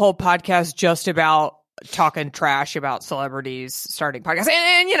could do a whole podcast just about talking trash about celebrities starting podcasts.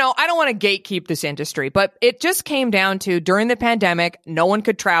 And I don't want to gatekeep this industry, but it just came down to during the pandemic, no one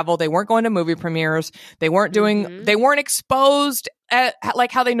could travel. They weren't going to movie premieres. They weren't doing, they weren't exposed at,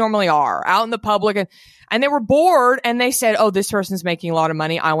 like how they normally are out in the public. And they were bored and they said, oh, this person's making a lot of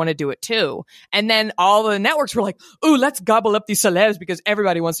money. I want to do it too. And then all the networks were like, ooh, let's gobble up these celebs because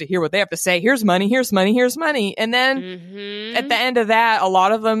everybody wants to hear what they have to say. Here's money, here's money, here's money. And then at the end of that, a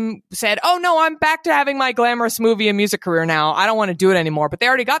lot of them said, oh no, I'm back to having my glamorous movie and music career now. I don't want to do it anymore. But they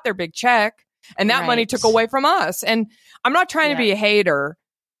already got their big check and that money took away from us. And I'm not trying to be a hater,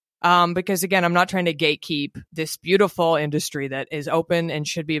 Because again, I'm not trying to gatekeep this beautiful industry that is open and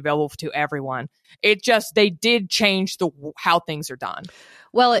should be available to everyone. It just, they did change how things are done.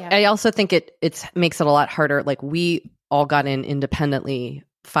 Well, I also think it makes it a lot harder. Like, we all got in independently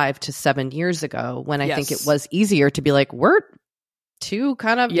 5 to 7 years ago, when I think it was easier to be like, we're two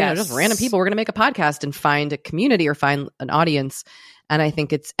kind of just random people. We're going to make a podcast and find a community or find an audience. And I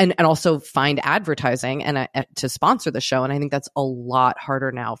think it's, and also find advertising and to sponsor the show. And I think that's a lot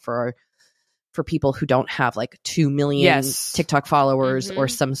harder now for people who don't have like 2 million TikTok followers or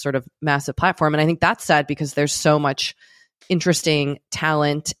some sort of massive platform. And I think that's sad, because there's so much interesting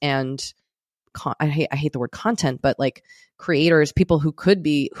talent and I hate the word content, but like creators, people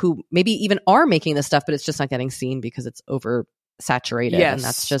who maybe even are making this stuff, but it's just not getting seen because it's oversaturated. And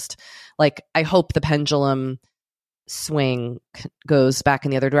that's just like, I hope the pendulum swing goes back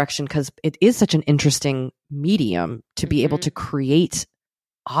in the other direction, because it is such an interesting medium to be able to create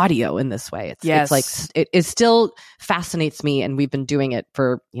audio in this way. It's like, it still fascinates me, and we've been doing it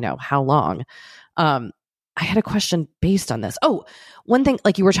for how long. I had a question based on this. Oh, one thing,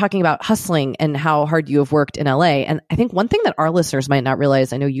 like you were talking about hustling and how hard you have worked in LA, and I think one thing that our listeners might not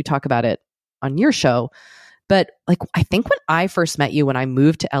realize, I know you talk about it on your show, but like, I think when I first met you, when I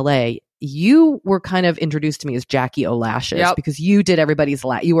moved to LA, you were kind of introduced to me as Jackie O'Lashes, because you did everybody's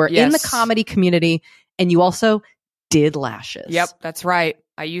you were in the comedy community, and you also did lashes. Yep, that's right.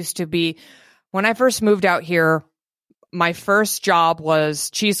 I used to be, when I first moved out here, my first job was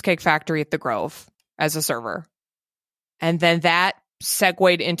Cheesecake Factory at the Grove as a server. And then that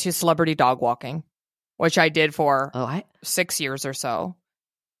segued into celebrity dog walking, which I did for 6 years or so.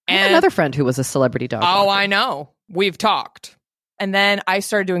 I had another friend who was a celebrity dog walker. Oh, I know. We've talked. And then I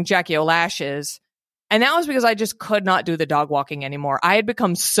started doing Jackie O'Lashes. And that was because I just could not do the dog walking anymore. I had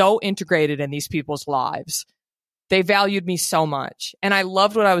become so integrated in these people's lives. They valued me so much. And I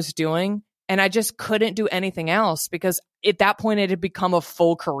loved what I was doing. And I just couldn't do anything else, because at that point it had become a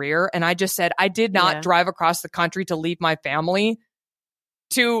full career. And I just said, I did not drive across the country to leave my family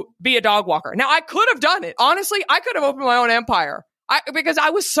to be a dog walker. Now, I could have done it. Honestly, I could have opened my own empire. Because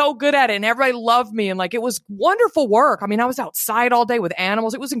I was so good at it, and everybody loved me, and like, it was wonderful work. I mean, I was outside all day with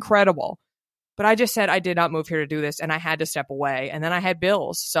animals. It was incredible. But I just said I did not move here to do this, and I had to step away. And then I had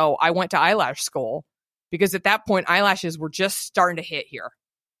bills. So I went to eyelash school, because at that point, eyelashes were just starting to hit here.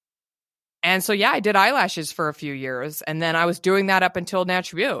 And so, I did eyelashes for a few years, and then I was doing that up until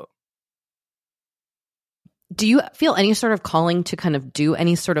Natch Beaut. Do you feel any sort of calling to kind of do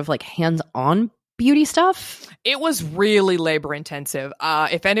any sort of like hands-on beauty stuff? It was really labor intensive.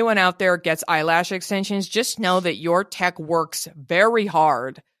 If anyone out there gets eyelash extensions, just know that your tech works very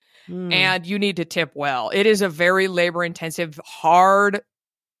hard and you need to tip well. It is a very labor intensive, hard,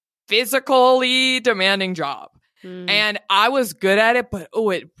 physically demanding job. And I was good at it, but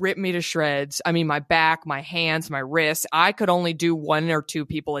it ripped me to shreds. I mean, my back, my hands, my wrists. I could only do 1 or 2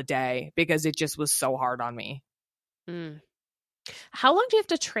 people a day because it just was so hard on me. How long do you have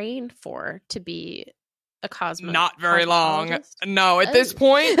to train for to be a cosmetologist? Not very long. No, at this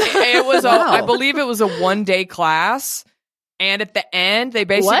point, it was I believe it was a 1-day class. And at the end, they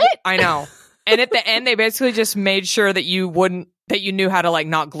basically, I know. And at the end, they basically just made sure that you knew how to like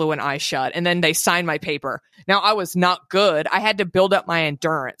not glue an eye shut. And then they signed my paper. Now, I was not good. I had to build up my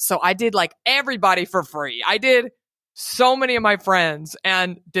endurance. So I did like everybody for free. I did so many of my friends.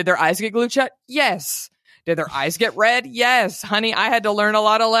 And did their eyes get glued shut? Yes. Did their eyes get red? Yes. Honey, I had to learn a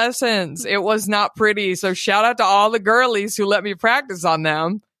lot of lessons. It was not pretty. So shout out to all the girlies who let me practice on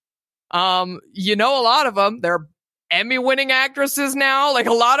them. A lot of them, they're Emmy-winning actresses now. Like,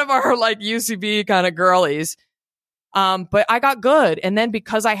 a lot of them are like UCB kind of girlies. But I got good. And then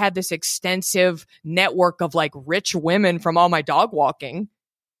because I had this extensive network of like rich women from all my dog walking,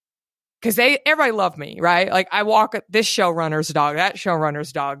 because everybody loved me, right? Like, I walk this showrunner's dog, that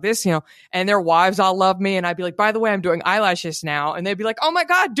showrunner's dog, this, and their wives all love me. And I'd be like, by the way, I'm doing eyelashes now. And they'd be like, oh my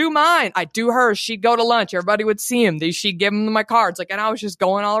God, do mine. I'd do hers. She'd go to lunch. Everybody would see him. She'd give them my cards. Like, and I was just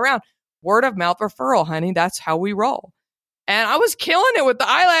going all around. Word of mouth referral, honey. That's how we roll. And I was killing it with the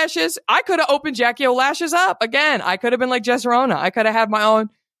eyelashes. I could have opened Jackie O'Lashes up again. I could have been like Jess Rona. I could have had my own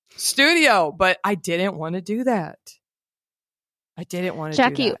studio, but I didn't want to do that.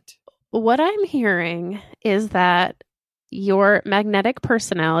 Jackie, what I'm hearing is that your magnetic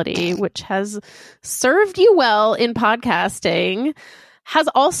personality, which has served you well in podcasting, has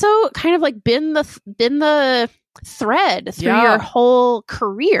also kind of like been the thread through your whole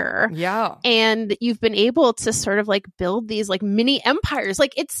career. Yeah. And you've been able to sort of like build these like mini empires.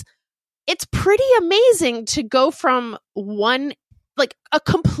 Like, it's pretty amazing to go from one, like a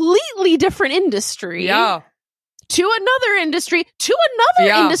completely different industry to another industry, to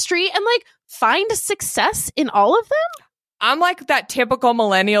another industry, and like find success in all of them. I'm like that typical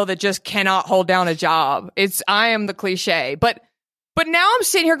millennial that just cannot hold down a job. I am the cliche. But now I'm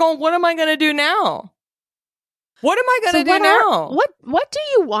sitting here going, what am I going to do now? What am I going to do now? What do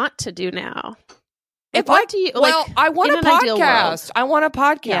you want to do now? I want a podcast. I want a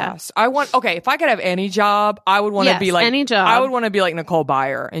podcast. Yeah. If I could have any job, I would want to be like any job. I would want to be like Nicole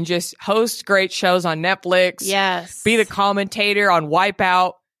Byer and just host great shows on Netflix. Yes. Be the commentator on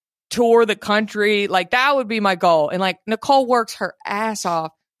Wipeout, tour the country. Like that would be my goal. And like Nicole works her ass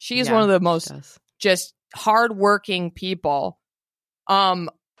off. She is one of the most just hardworking people.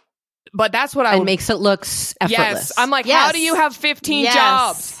 But that's what makes it look effortless. Yes. I'm like, how do you have 15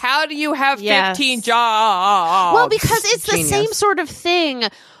 jobs? How do you have 15 jobs? Well, because it's the same sort of thing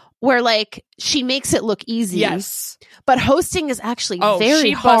where like she makes it look easy. Yes. But hosting is actually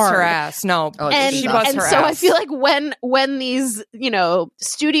very hard. She busts her ass. No. She busts her ass. And so I feel like when these,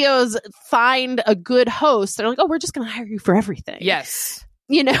 studios find a good host, they're like, oh, we're just going to hire you for everything. Yes.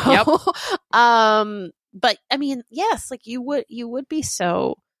 Yep. But I mean, yes, like you would be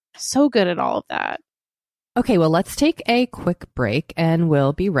so good at all of that. Okay, well, let's take a quick break and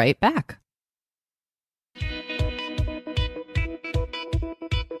we'll be right back.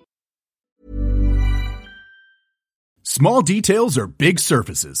 Small details are big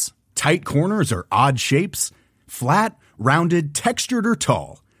surfaces. Tight corners are odd shapes. Flat, rounded, textured, or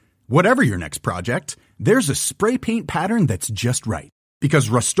tall. Whatever your next project, there's a spray paint pattern that's just right. Because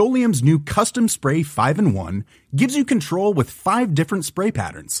Rust-Oleum's new Custom Spray 5-in-1 gives you control with 5 different spray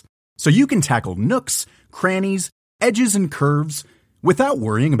patterns. So you can tackle nooks, crannies, edges, and curves without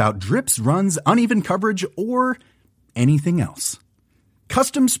worrying about drips, runs, uneven coverage, or anything else.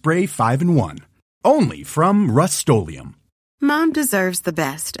 Custom Spray 5-in-1. Only from Rust-Oleum. Mom deserves the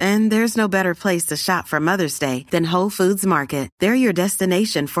best, and there's no better place to shop for Mother's Day than Whole Foods Market. They're your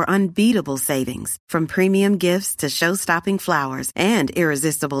destination for unbeatable savings, from premium gifts to show-stopping flowers and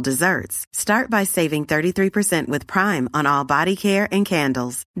irresistible desserts. Start by saving 33% with Prime on all body care and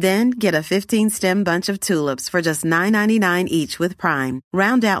candles. Then get a 15-stem bunch of tulips for just $9.99 each with Prime.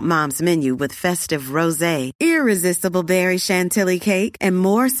 Round out Mom's menu with festive rosé, irresistible berry chantilly cake, and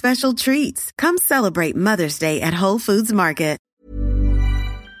more special treats. Come celebrate Mother's Day at Whole Foods Market.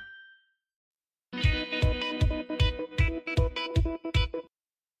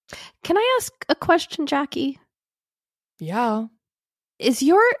 Can I ask a question, Jackie? Yeah.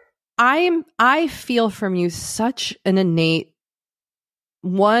 I feel from you such an innate,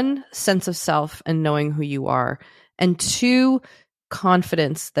 1, sense of self and knowing who you are, and 2,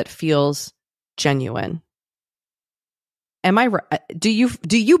 confidence that feels genuine. Am I right? Do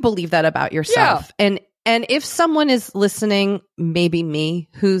you believe that about yourself? Yeah. And if someone is listening, maybe me,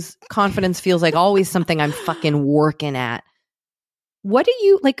 whose confidence feels like always something I'm fucking working at, what do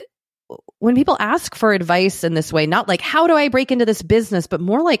you like when people ask for advice in this way? Not like, how do I break into this business, but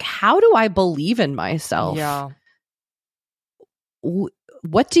more like, how do I believe in myself? Yeah.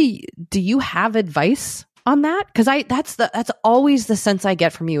 What do you have advice on that? Because that's always the sense I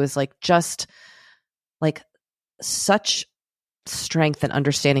get from you, is like just like such strength and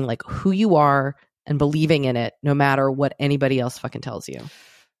understanding like who you are and believing in it no matter what anybody else fucking tells you.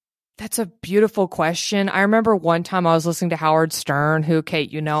 That's a beautiful question. I remember one time I was listening to Howard Stern, who,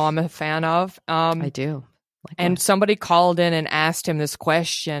 Kate, I'm a fan of. I do. Likewise. And somebody called in and asked him this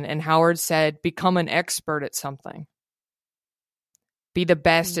question, and Howard said, become an expert at something. Be the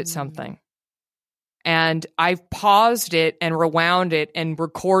best at something. And I've paused it and rewound it and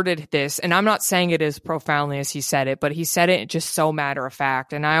recorded this. And I'm not saying it as profoundly as he said it, but he said it just so matter of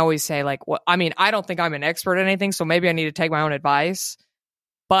fact. And I always say, like, well, I mean, I don't think I'm an expert at anything, so maybe I need to take my own advice.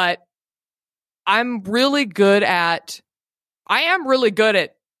 But I am really good at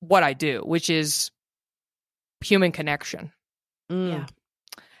what I do, which is human connection. Yeah.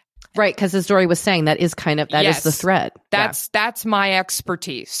 Right, because as Dory was saying, that is the thread. That's my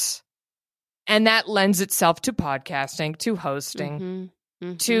expertise. And that lends itself to podcasting, to hosting,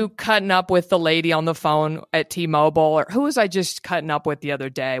 to cutting up with the lady on the phone at T-Mobile. Or who was I just cutting up with the other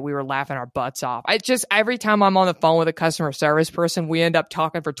day? We were laughing our butts off. Every time I'm on the phone with a customer service person, we end up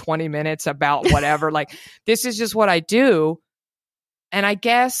talking for 20 minutes about whatever. Like, this is just what I do. And I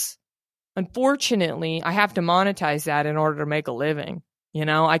guess, unfortunately, I have to monetize that in order to make a living.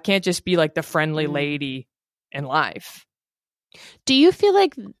 I can't just be like the friendly lady in life. Do you feel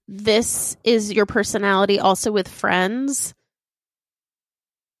like this is your personality also with friends?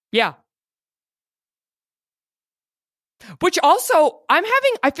 Yeah. Which also, I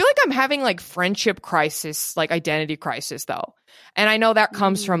feel like I'm having like friendship crisis, like identity crisis though. And I know that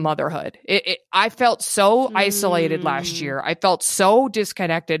comes from motherhood. I felt so isolated last year. I felt so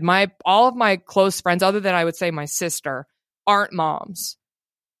disconnected. All of my close friends, other than I would say my sister, aren't moms.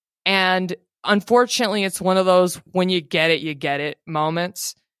 And unfortunately, it's one of those when you get it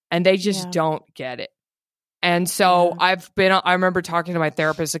moments, and they just don't get it. And so I remember talking to my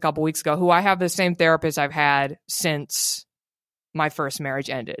therapist a couple weeks ago, who I have the same therapist I've had since my first marriage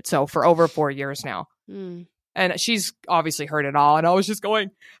ended. So for over 4 years now. And she's obviously heard it all. And I was just going,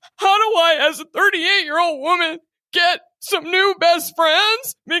 how do I, as a 38-year-old woman, get some new best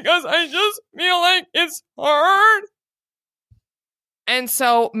friends? Because I just feel like it's hard. And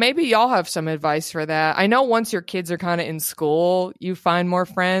so maybe y'all have some advice for that. I know once your kids are kind of in school, you find more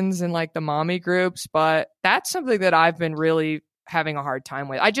friends in like the mommy groups, but that's something that I've been really having a hard time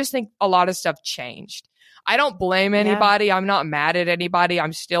with. I just think a lot of stuff changed. I don't blame anybody. Yeah. I'm not mad at anybody.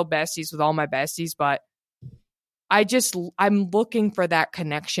 I'm still besties with all my besties, but I'm looking for that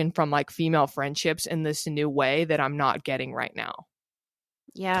connection from like female friendships in this new way that I'm not getting right now.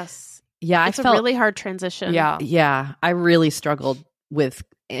 Yes. Yeah. It's a really hard transition. Yeah. Yeah. I really struggled with,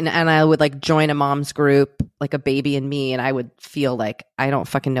 and I would like join a mom's group, like a baby and me, and I would feel like I don't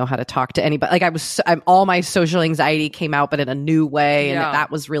fucking know how to talk to anybody. Like all my social anxiety came out, but in a new way. And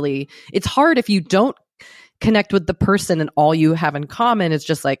that was really, it's hard if you don't connect with the person and all you have in common is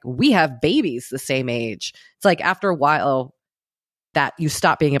just like, we have babies the same age. It's like after a while that you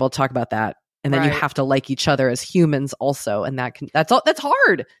stop being able to talk about that. And then you have to like each other as humans also. And that's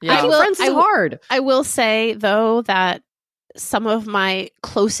hard. Yeah. Making friends is hard. I will say though that some of my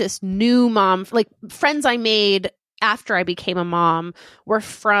closest new mom, like friends I made after I became a mom, were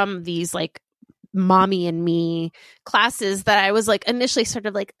from these like mommy and me classes that I was like initially sort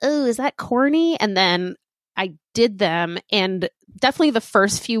of like, oh, is that corny? And then I did them, and definitely the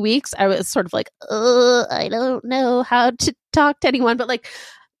first few weeks I was sort of like, I don't know how to talk to anyone. But like,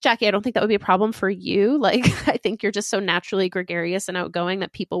 Jackie, I don't think that would be a problem for you. Like, I think you're just so naturally gregarious and outgoing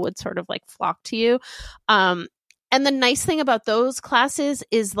that people would sort of like flock to you. And the nice thing about those classes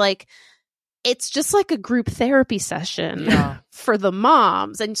is like, it's just like a group therapy session for the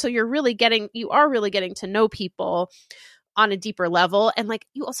moms. And so you are really getting to know people on a deeper level. And like,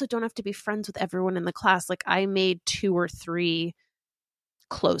 you also don't have to be friends with everyone in the class. Like I made 2 or 3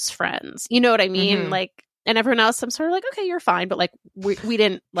 close friends. You know what I mean? Mm-hmm. Like, and everyone else, I'm sort of like, okay, you're fine. But like, we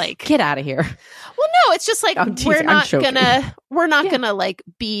didn't like get out of here. Well, no, it's just like, we're not gonna like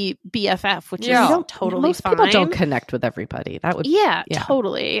be BFF, which is totally most fine. People don't connect with everybody. That would,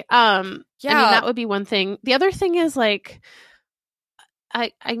 totally. I mean, that would be one thing. The other thing is like,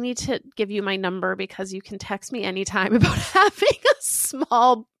 I need to give you my number because you can text me anytime about having a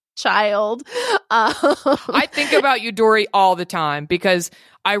small child. I think about you, Dory, all the time because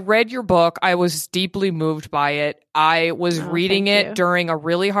I read your book. I was deeply moved by it. I was reading it during a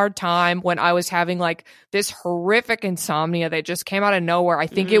really hard time when I was having like this horrific insomnia that just came out of nowhere. I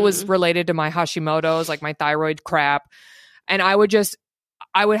think it was related to my Hashimoto's, like my thyroid crap. And I would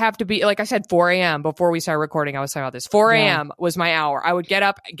have to be, like I said, 4 a.m. before we started recording. I was talking about this. 4 a.m. was my hour. I would get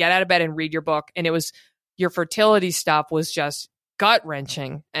up, get out of bed and read your book. And it was, your fertility stuff was just gut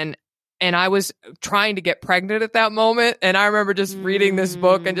wrenching. And I was trying to get pregnant at that moment. And I remember just reading this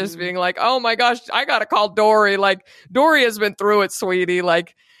book and just being like, oh my gosh, I got to call Dory. Like, Dory has been through it, sweetie.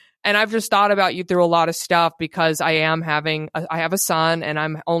 Like, and I've just thought about you through a lot of stuff because I have a son and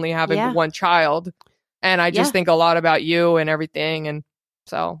I'm only having one child. And I just think a lot about you and everything. And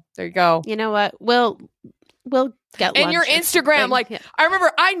so there you go. You know what? We'll get lunch. And your Instagram, like I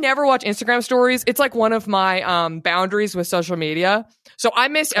remember I never watch Instagram stories. It's like one of my boundaries with social media. So I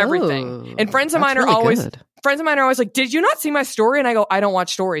miss everything. And friends of mine are always like, did you not see my story? And I go, I don't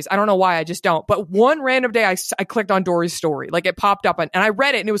watch stories. I don't know why. I just don't. But one random day I clicked on Dory's story. Like it popped up and I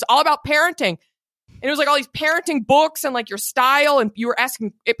read it and it was all about parenting. And it was like all these parenting books and like your style and people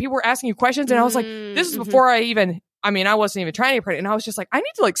were asking you questions. And I was like, this is before I wasn't even trying to print it. And I was just like, I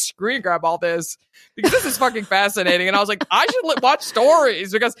need to like screen grab all this because this is fucking fascinating. And I was like, I should watch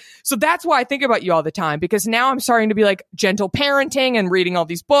stories so that's why I think about you all the time because now I'm starting to be like gentle parenting and reading all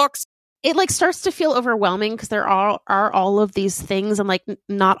these books. It like starts to feel overwhelming because there are all of these things and like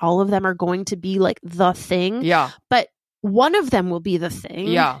not all of them are going to be like the thing. Yeah. But one of them will be the thing.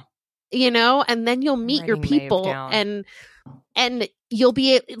 Yeah. You know, and then you'll meet your people and you'll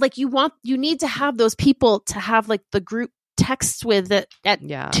be like, you need to have those people to have like the group texts with at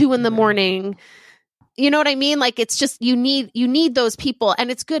 2 a.m. You know what I mean? Like, it's just, you need those people and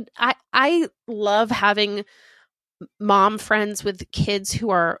it's good. I love having mom friends with kids who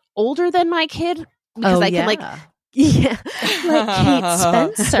are older than my kid because I can like Yeah, like Kate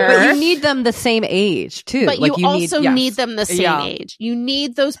Spencer. But you need them the same age too. But like you also need them the same Yeah. age. You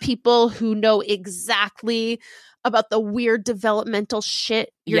need those people who know exactly about the weird developmental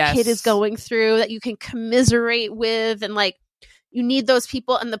shit your kid is going through that you can commiserate with, and like you need those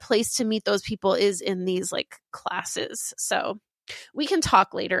people, and the place to meet those people is in these like classes. So we can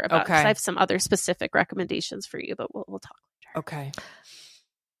talk later about, because I have some other specific recommendations for you, but we'll talk later. Okay.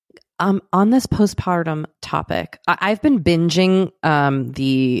 On this postpartum topic, I've been binging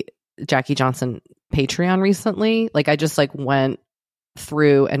the Jackie Johnson Patreon recently. Like I just like went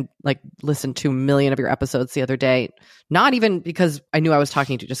through and like listened to a million of your episodes the other day. Not even because I knew I was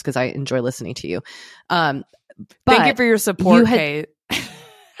talking to you, just because I enjoy listening to you. But thank you for your support, Kate.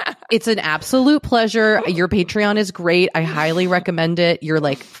 It's an absolute pleasure. Your Patreon is great. I highly recommend it. You're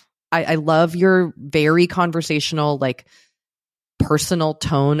like, I love your very conversational, like personal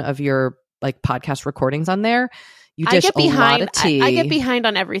tone of your like podcast recordings on there. You dish a lot of tea. I get behind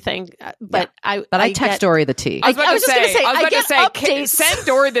on everything, but I text Dory the tea. I was about to say, send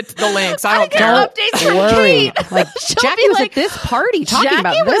Dory the links. I don't care. Updates Don't from worry. Kate. Like Jackie was at this party talking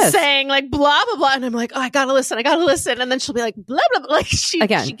about this. Jackie was saying like blah blah blah, and I'm like, oh, I gotta listen, and then she'll be like blah blah blah. Like she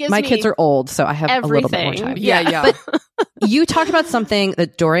gives my me kids are old, so I have everything. a little bit more time. Yeah. But you talked about something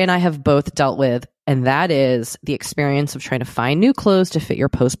that Dory and I have both dealt with, and that is the experience of trying to find new clothes to fit your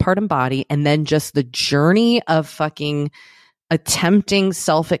postpartum body, and then just the journey of fucking attempting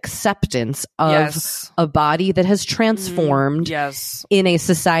self-acceptance of a body that has transformed in a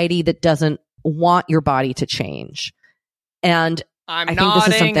society that doesn't want your body to change. And I think this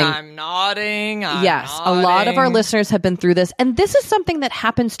is something I'm nodding. A lot of our listeners have been through this, and this is something that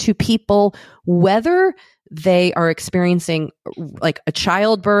happens to people whether they are experiencing like a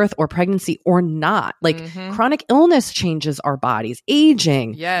childbirth or pregnancy or not. Like chronic illness changes our bodies,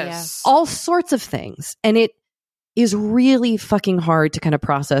 aging, all sorts of things. And it is really fucking hard to kind of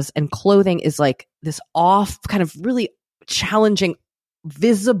process. And clothing is like this kind of really challenging,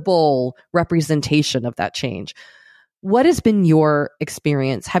 visible representation of that change. What has been your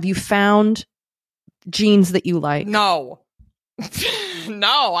experience? Have you found jeans that you like? No,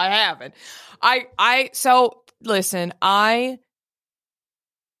 I haven't. So listen, I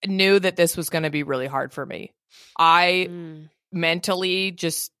knew that this was going to be really hard for me. I mentally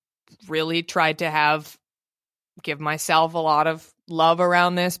just really tried to give myself a lot of love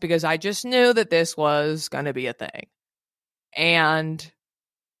around this, because I just knew that this was going to be a thing. And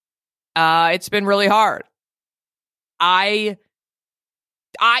it's been really hard. You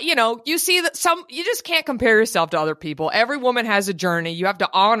see that you just can't compare yourself to other people. Every woman has a journey. You have to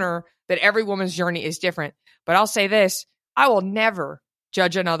honor that every woman's journey is different. But I'll say this, I will never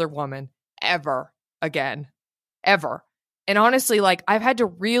judge another woman ever again, ever. And honestly, like I've had to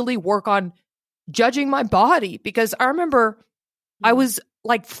really work on judging my body, because I remember I was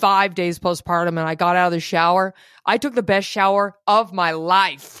like 5 days postpartum and I got out of the shower. I took the best shower of my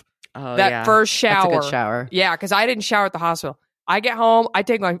life. Oh, First shower. That's a good shower. Yeah, because I didn't shower at the hospital. I get home, I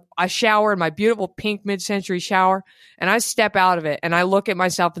take a shower in my beautiful pink mid-century shower, and I step out of it and I look at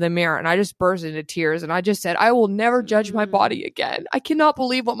myself in the mirror and I just burst into tears, and I just said, I will never judge my body again. I cannot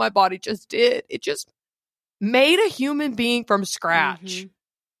believe what my body just did. It just made a human being from scratch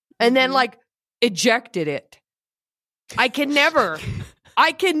and then like ejected it. I can never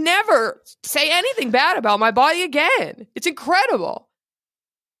say anything bad about my body again. It's incredible.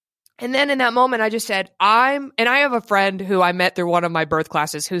 And then in that moment, I just said, I have a friend who I met through one of my birth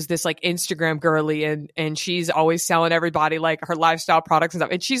classes who's this like Instagram girly, and she's always selling everybody like her lifestyle products and stuff.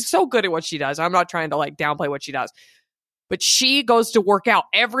 And she's so good at what she does. I'm not trying to like downplay what she does, but she goes to work out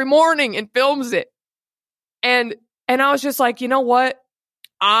every morning and films it. And I was just like, you know what?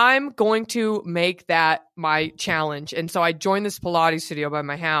 I'm going to make that my challenge. And so I joined this Pilates studio by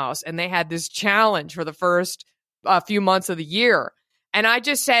my house, and they had this challenge for the first few months of the year. And I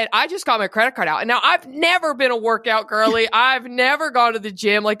just said, I just got my credit card out. And now I've never been a workout girly. I've never gone to the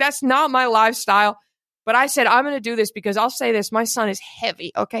gym. Like, that's not my lifestyle. But I said, I'm going to do this because I'll say this. My son is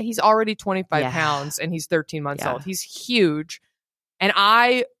heavy. Okay. He's already 25 pounds and he's 13 months old. He's huge. And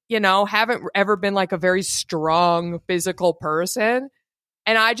I, haven't ever been like a very strong physical person.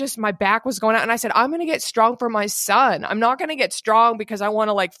 And my back was going out, and I said, I'm going to get strong for my son. I'm not going to get strong because I want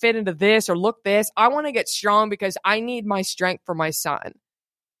to like fit into this or look this. I want to get strong because I need my strength for my son.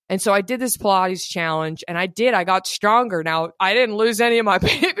 And so I did this Pilates challenge, and I got stronger. Now, I didn't lose any of my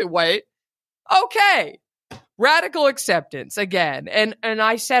baby weight. Okay. Radical acceptance again. And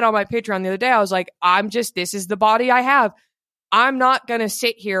I said on my Patreon the other day, I was like, this is the body I have. I'm not going to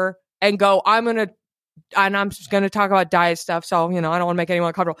sit here and go, and I'm just going to talk about diet stuff. So, I don't want to make anyone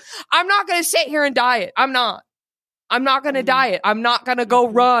uncomfortable. I'm not going to sit here and diet. I'm not. I'm not going to diet. I'm not going to go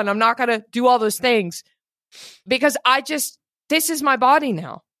run. I'm not going to do all those things because this is my body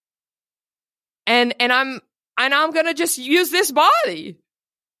now. And I'm going to just use this body.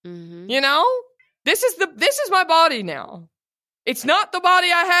 You know, this is my body now. It's not the body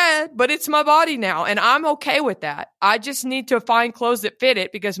I had, but it's my body now. And I'm okay with that. I just need to find clothes that fit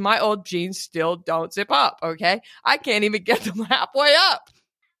it because my old jeans still don't zip up. Okay. I can't even get them halfway up.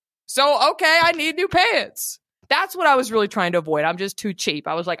 So, okay, I need new pants. That's what I was really trying to avoid. I'm just too cheap.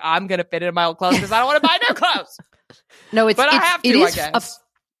 I was like, I'm going to fit into my old clothes because I don't want to buy new clothes. No, I have to, it is I guess.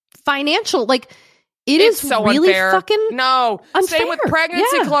 Financial, like, it's is so really unfair. Fucking no. unfair. Same with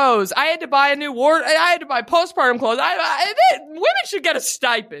pregnancy clothes. I had to buy a new ward. I had to buy postpartum clothes. Women should get a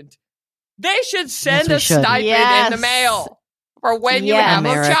stipend. They should send a stipend in the mail for when you have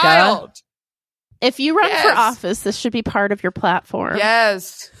a child. If you run for office, this should be part of your platform.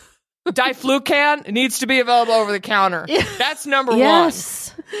 Yes. Diflucan needs to be available over the counter. That's number one.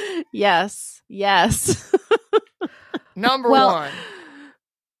 Yes. Number one.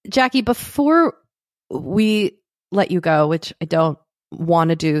 Jackie, before we let you go, which I don't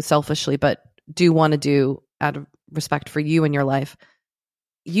want to do selfishly, but do want to do out of respect for you and your life,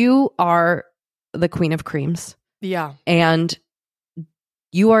 you are the queen of creams. Yeah. And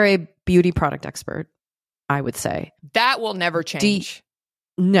you are a beauty product expert, I would say. That will never change.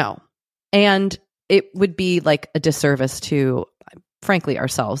 No. And it would be like a disservice to, frankly,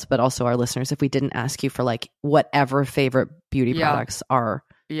 ourselves, but also our listeners if we didn't ask you for like whatever favorite beauty products are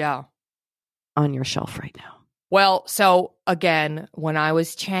on your shelf right now. Well, so again, when I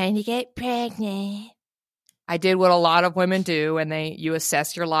was trying to get pregnant, I did what a lot of women do, and you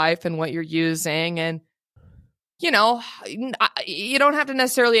assess your life and what you're using, and you know, you don't have to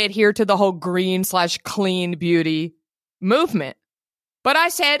necessarily adhere to the whole green/clean beauty movement. But I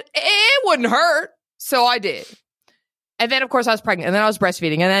said it wouldn't hurt, so I did. And then, of course, I was pregnant, and then I was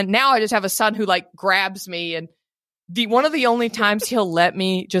breastfeeding, and then now I just have a son who like grabs me, and one of the only times he'll let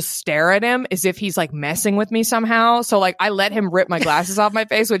me just stare at him is if he's like messing with me somehow. So like I let him rip my glasses off my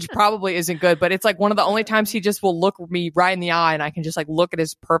face, which probably isn't good, but it's like one of the only times he just will look me right in the eye and I can just like look at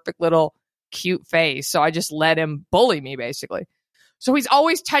his perfect little cute face. So I just let him bully me basically. So he's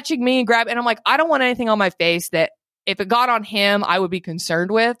always touching me and and I'm like, I don't want anything on my face that if it got on him, I would be concerned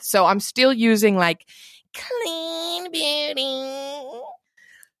with. So I'm still using like clean beauty.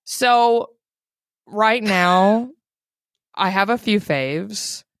 So right now, I have a few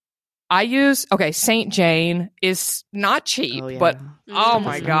faves. I use, St. Jane is not cheap, but oh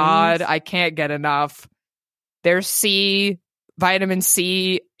my God, I can't get enough. There's vitamin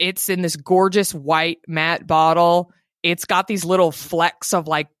C. It's in this gorgeous white matte bottle. It's got these little flecks of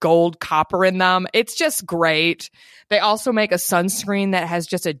like gold copper in them. It's just great. They also make a sunscreen that has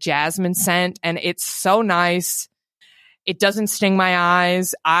just a jasmine scent, and it's so nice. It doesn't sting my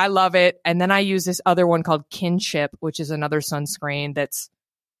eyes. I love it. And then I use this other one called Kinship, which is another sunscreen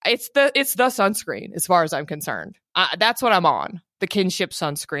it's the sunscreen as far as I'm concerned. That's what I'm on. The Kinship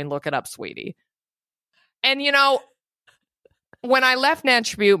sunscreen. Look it up, sweetie. And you know, when I left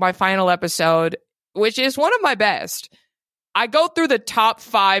Natch Beaut, my final episode, which is one of my best, I go through the top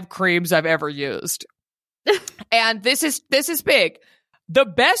 5 creams I've ever used. And this is big. The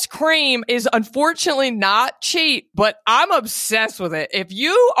best cream is unfortunately not cheap, but I'm obsessed with it. If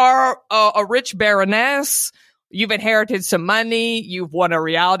you are a rich baroness, you've inherited some money, you've won a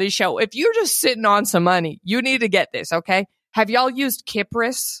reality show. If you're just sitting on some money, you need to get this, okay? Have y'all used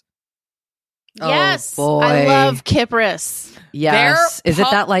Kypris? Yes. Oh, boy. I love Kypris. Yes. Is it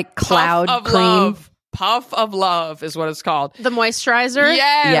that like cloud cream? Puff of Love is what it's called. The moisturizer?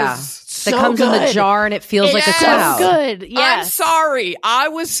 Yes. Yeah. So that comes good. in the jar and it feels like a cloud. So good. Yes. I'm sorry. I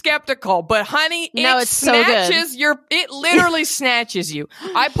was skeptical, but honey, it snatches it literally snatches you.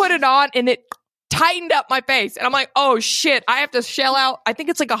 I put it on and it tightened up my face. And I'm like, oh shit, I have to shell out. I think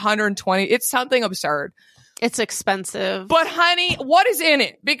it's like $120. It's something absurd. It's expensive. But honey, what is in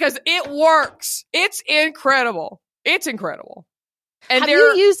it? Because it works. It's incredible. It's incredible. And have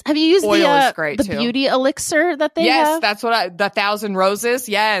you used the beauty elixir that they have? Yes, that's what the 1,000 Roses.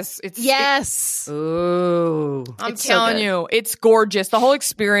 Yes. Ooh. I'm telling you, it's gorgeous. The whole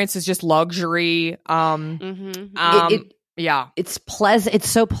experience is just luxury. Yeah. It's pleasant. It's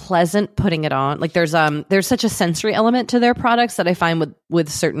so pleasant putting it on. Like there's such a sensory element to their products that I find with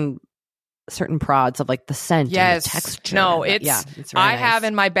certain prods of like the scent and the texture. No, it's really I nice. have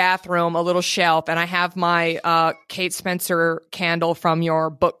in my bathroom a little shelf, and I have my Kate Spencer candle from your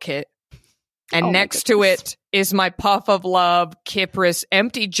book kit. And next to it is my Puff of Love Kypris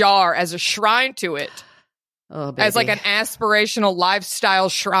empty jar as a shrine to it. as like an aspirational lifestyle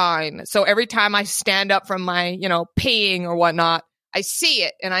shrine. So every time I stand up from my, peeing or whatnot, I see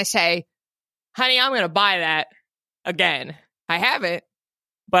it and I say, honey, I'm going to buy that again. I haven't,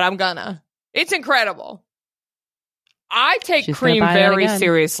 but I'm gonna. It's incredible. I take cream very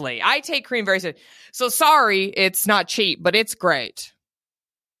seriously. So sorry, it's not cheap, but it's great.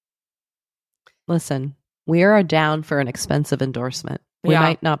 Listen, we are down for an expensive endorsement. We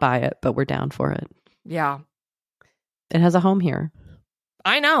might not buy it, but we're down for it. Yeah. It has a home here.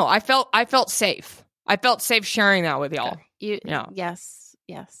 I know. I felt safe. I felt safe sharing that with y'all. Yes.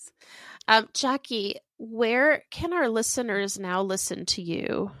 Jackie, where can our listeners now listen to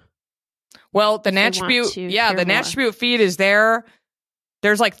you? Well, the Natch Butte, the Natch Butte feed is there.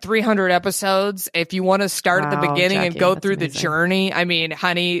 There's like 300 episodes. If you want to start at the beginning, Jackie, and go through the journey, I mean,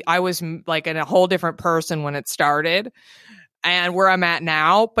 honey, I was like in a whole different person when it started and where I'm at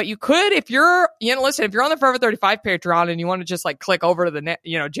now. But you could, if you're, listen, if you're on the Forever 35 Patreon and you want to just like click over to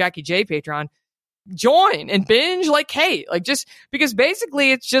the, Jackie J Patreon, join and binge like Kate, like just because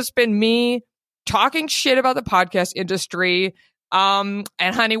basically it's just been me talking shit about the podcast industry. And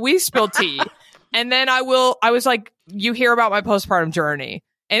honey, we spill tea. And then I was like, you hear about my postpartum journey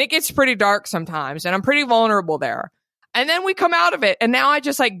and it gets pretty dark sometimes and I'm pretty vulnerable there. And then we come out of it. And now I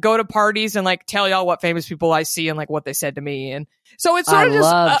just like go to parties and like tell y'all what famous people I see and like what they said to me. And so it's sort of just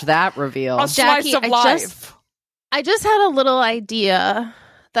loved that reveal. A slice of life. I just had a little idea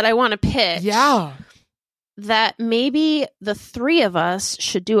that I want to pitch. Yeah. That maybe the three of us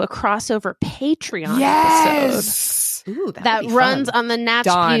should do a crossover Patreon episode. Ooh, that runs on the Natch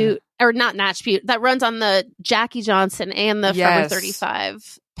Butte, or not Natch Butte, that runs on the Jackie Johnson and the Forever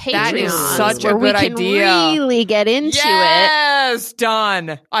 35 Patreon. That is such a good idea. We can really get into it. Yes,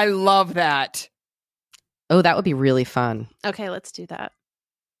 done. I love that. Oh, that would be really fun. Okay, let's do that.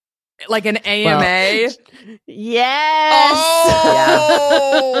 Like an AMA? Yes.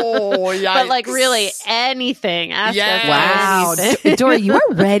 Oh, yikes. But like really anything. Ask us wow. anything. Dory, you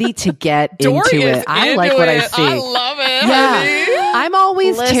are ready to get into it. I like what I see. I love it. Yeah. I'm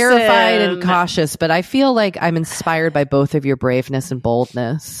always terrified and cautious, but I feel like I'm inspired by both of your braveness and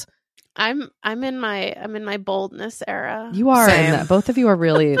boldness. I'm in my boldness era. You are in that. Both of you are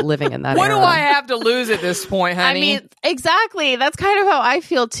really living in that What era. do I have to lose at this point, honey? I mean, exactly. That's kind of how I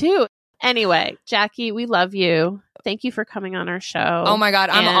feel too. Anyway, Jackie, we love you. Thank you for coming on our show. Oh my God,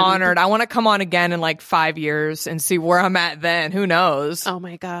 I'm honored. I want to come on again in like 5 years and see where I'm at then. Who knows? Oh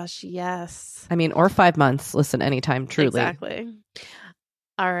my gosh, yes. I mean, or 5 months. Listen, anytime, truly. Exactly.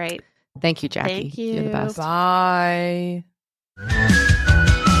 All right. Thank you, Jackie. Thank you. You're the best. Bye.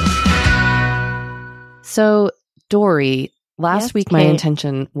 So, Dory, last week my Kate.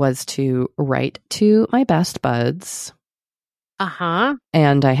 intention was to write to my best buds. Uh-huh.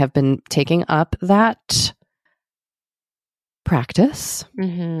 And I have been taking up that practice.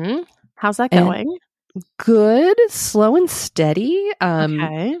 Mm-hmm. How's that going? Good, slow and steady.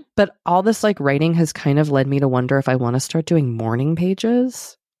 Okay. But all this like writing has kind of led me to wonder if I want to start doing morning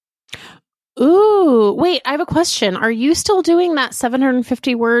pages. Ooh, wait, I have a question. Are you still doing that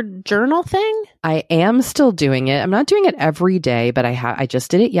 750 word journal thing? I am still doing it. I'm not doing it every day, but I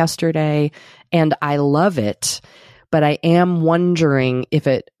just did it yesterday and I love it. But I am wondering if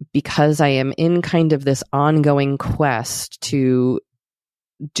because I am in kind of this ongoing quest to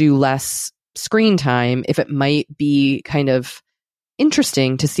do less screen time, if it might be kind of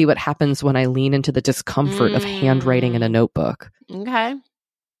interesting to see what happens when I lean into the discomfort of handwriting in a notebook. Okay.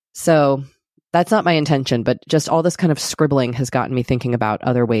 So that's not my intention, but just all this kind of scribbling has gotten me thinking about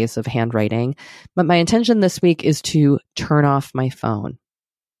other ways of handwriting. But my intention this week is to turn off my phone.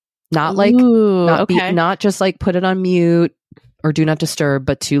 Not like, not just like put it on mute or do not disturb,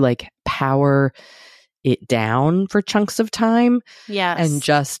 but to like power it down for chunks of time. Yes. And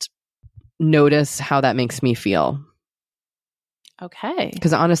just notice how that makes me feel. Okay.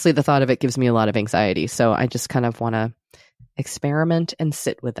 Because honestly, the thought of it gives me a lot of anxiety. So I just kind of want to experiment and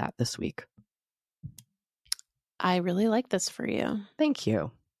sit with that this week. I really like this for you. Thank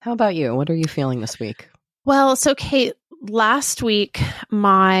you. How about you? What are you feeling this week? Well, so Kate, last week,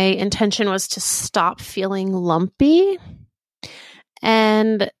 my intention was to stop feeling lumpy.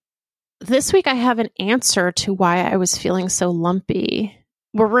 And this week, I have an answer to why I was feeling so lumpy.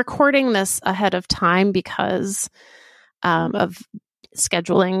 We're recording this ahead of time because of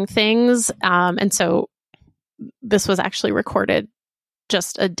scheduling things. And so this was actually recorded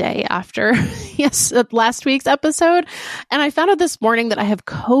just a day after last week's episode. And I found out this morning that I have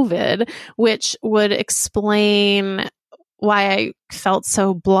COVID, which would explain why I felt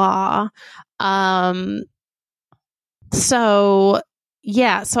so blah. So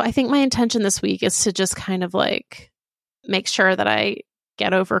yeah, so I think my intention this week is to just kind of like make sure that I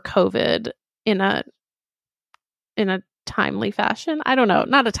get over COVID in a timely fashion. I don't know,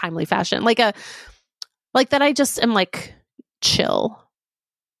 not a timely fashion, like that I just am like chill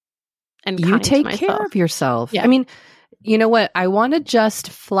and you kind take to care myself. of yourself. Yeah. I mean, you know what? I want to just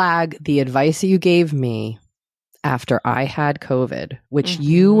flag the advice you gave me after I had COVID, which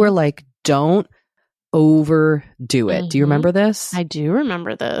you were like, don't overdo it. Do you remember this? I do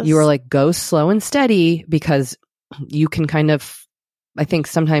remember this. You were like, go slow and steady, because you can kind of, I think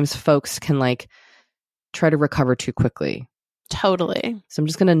sometimes folks can like try to recover too quickly. Totally. So I'm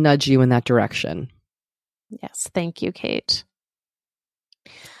just going to nudge you in that direction. Yes. Thank you, Kate.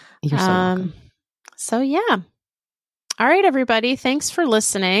 You're so welcome. So yeah. All right, everybody. Thanks for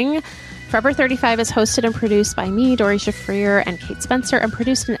listening. Forever 35 is hosted and produced by me, Dori Shafrir, and Kate Spencer, and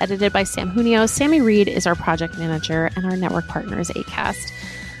produced and edited by Sam Junio. Sammy Reed is our project manager, and our network partner is Acast.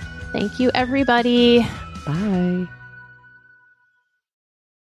 Thank you, everybody. Bye.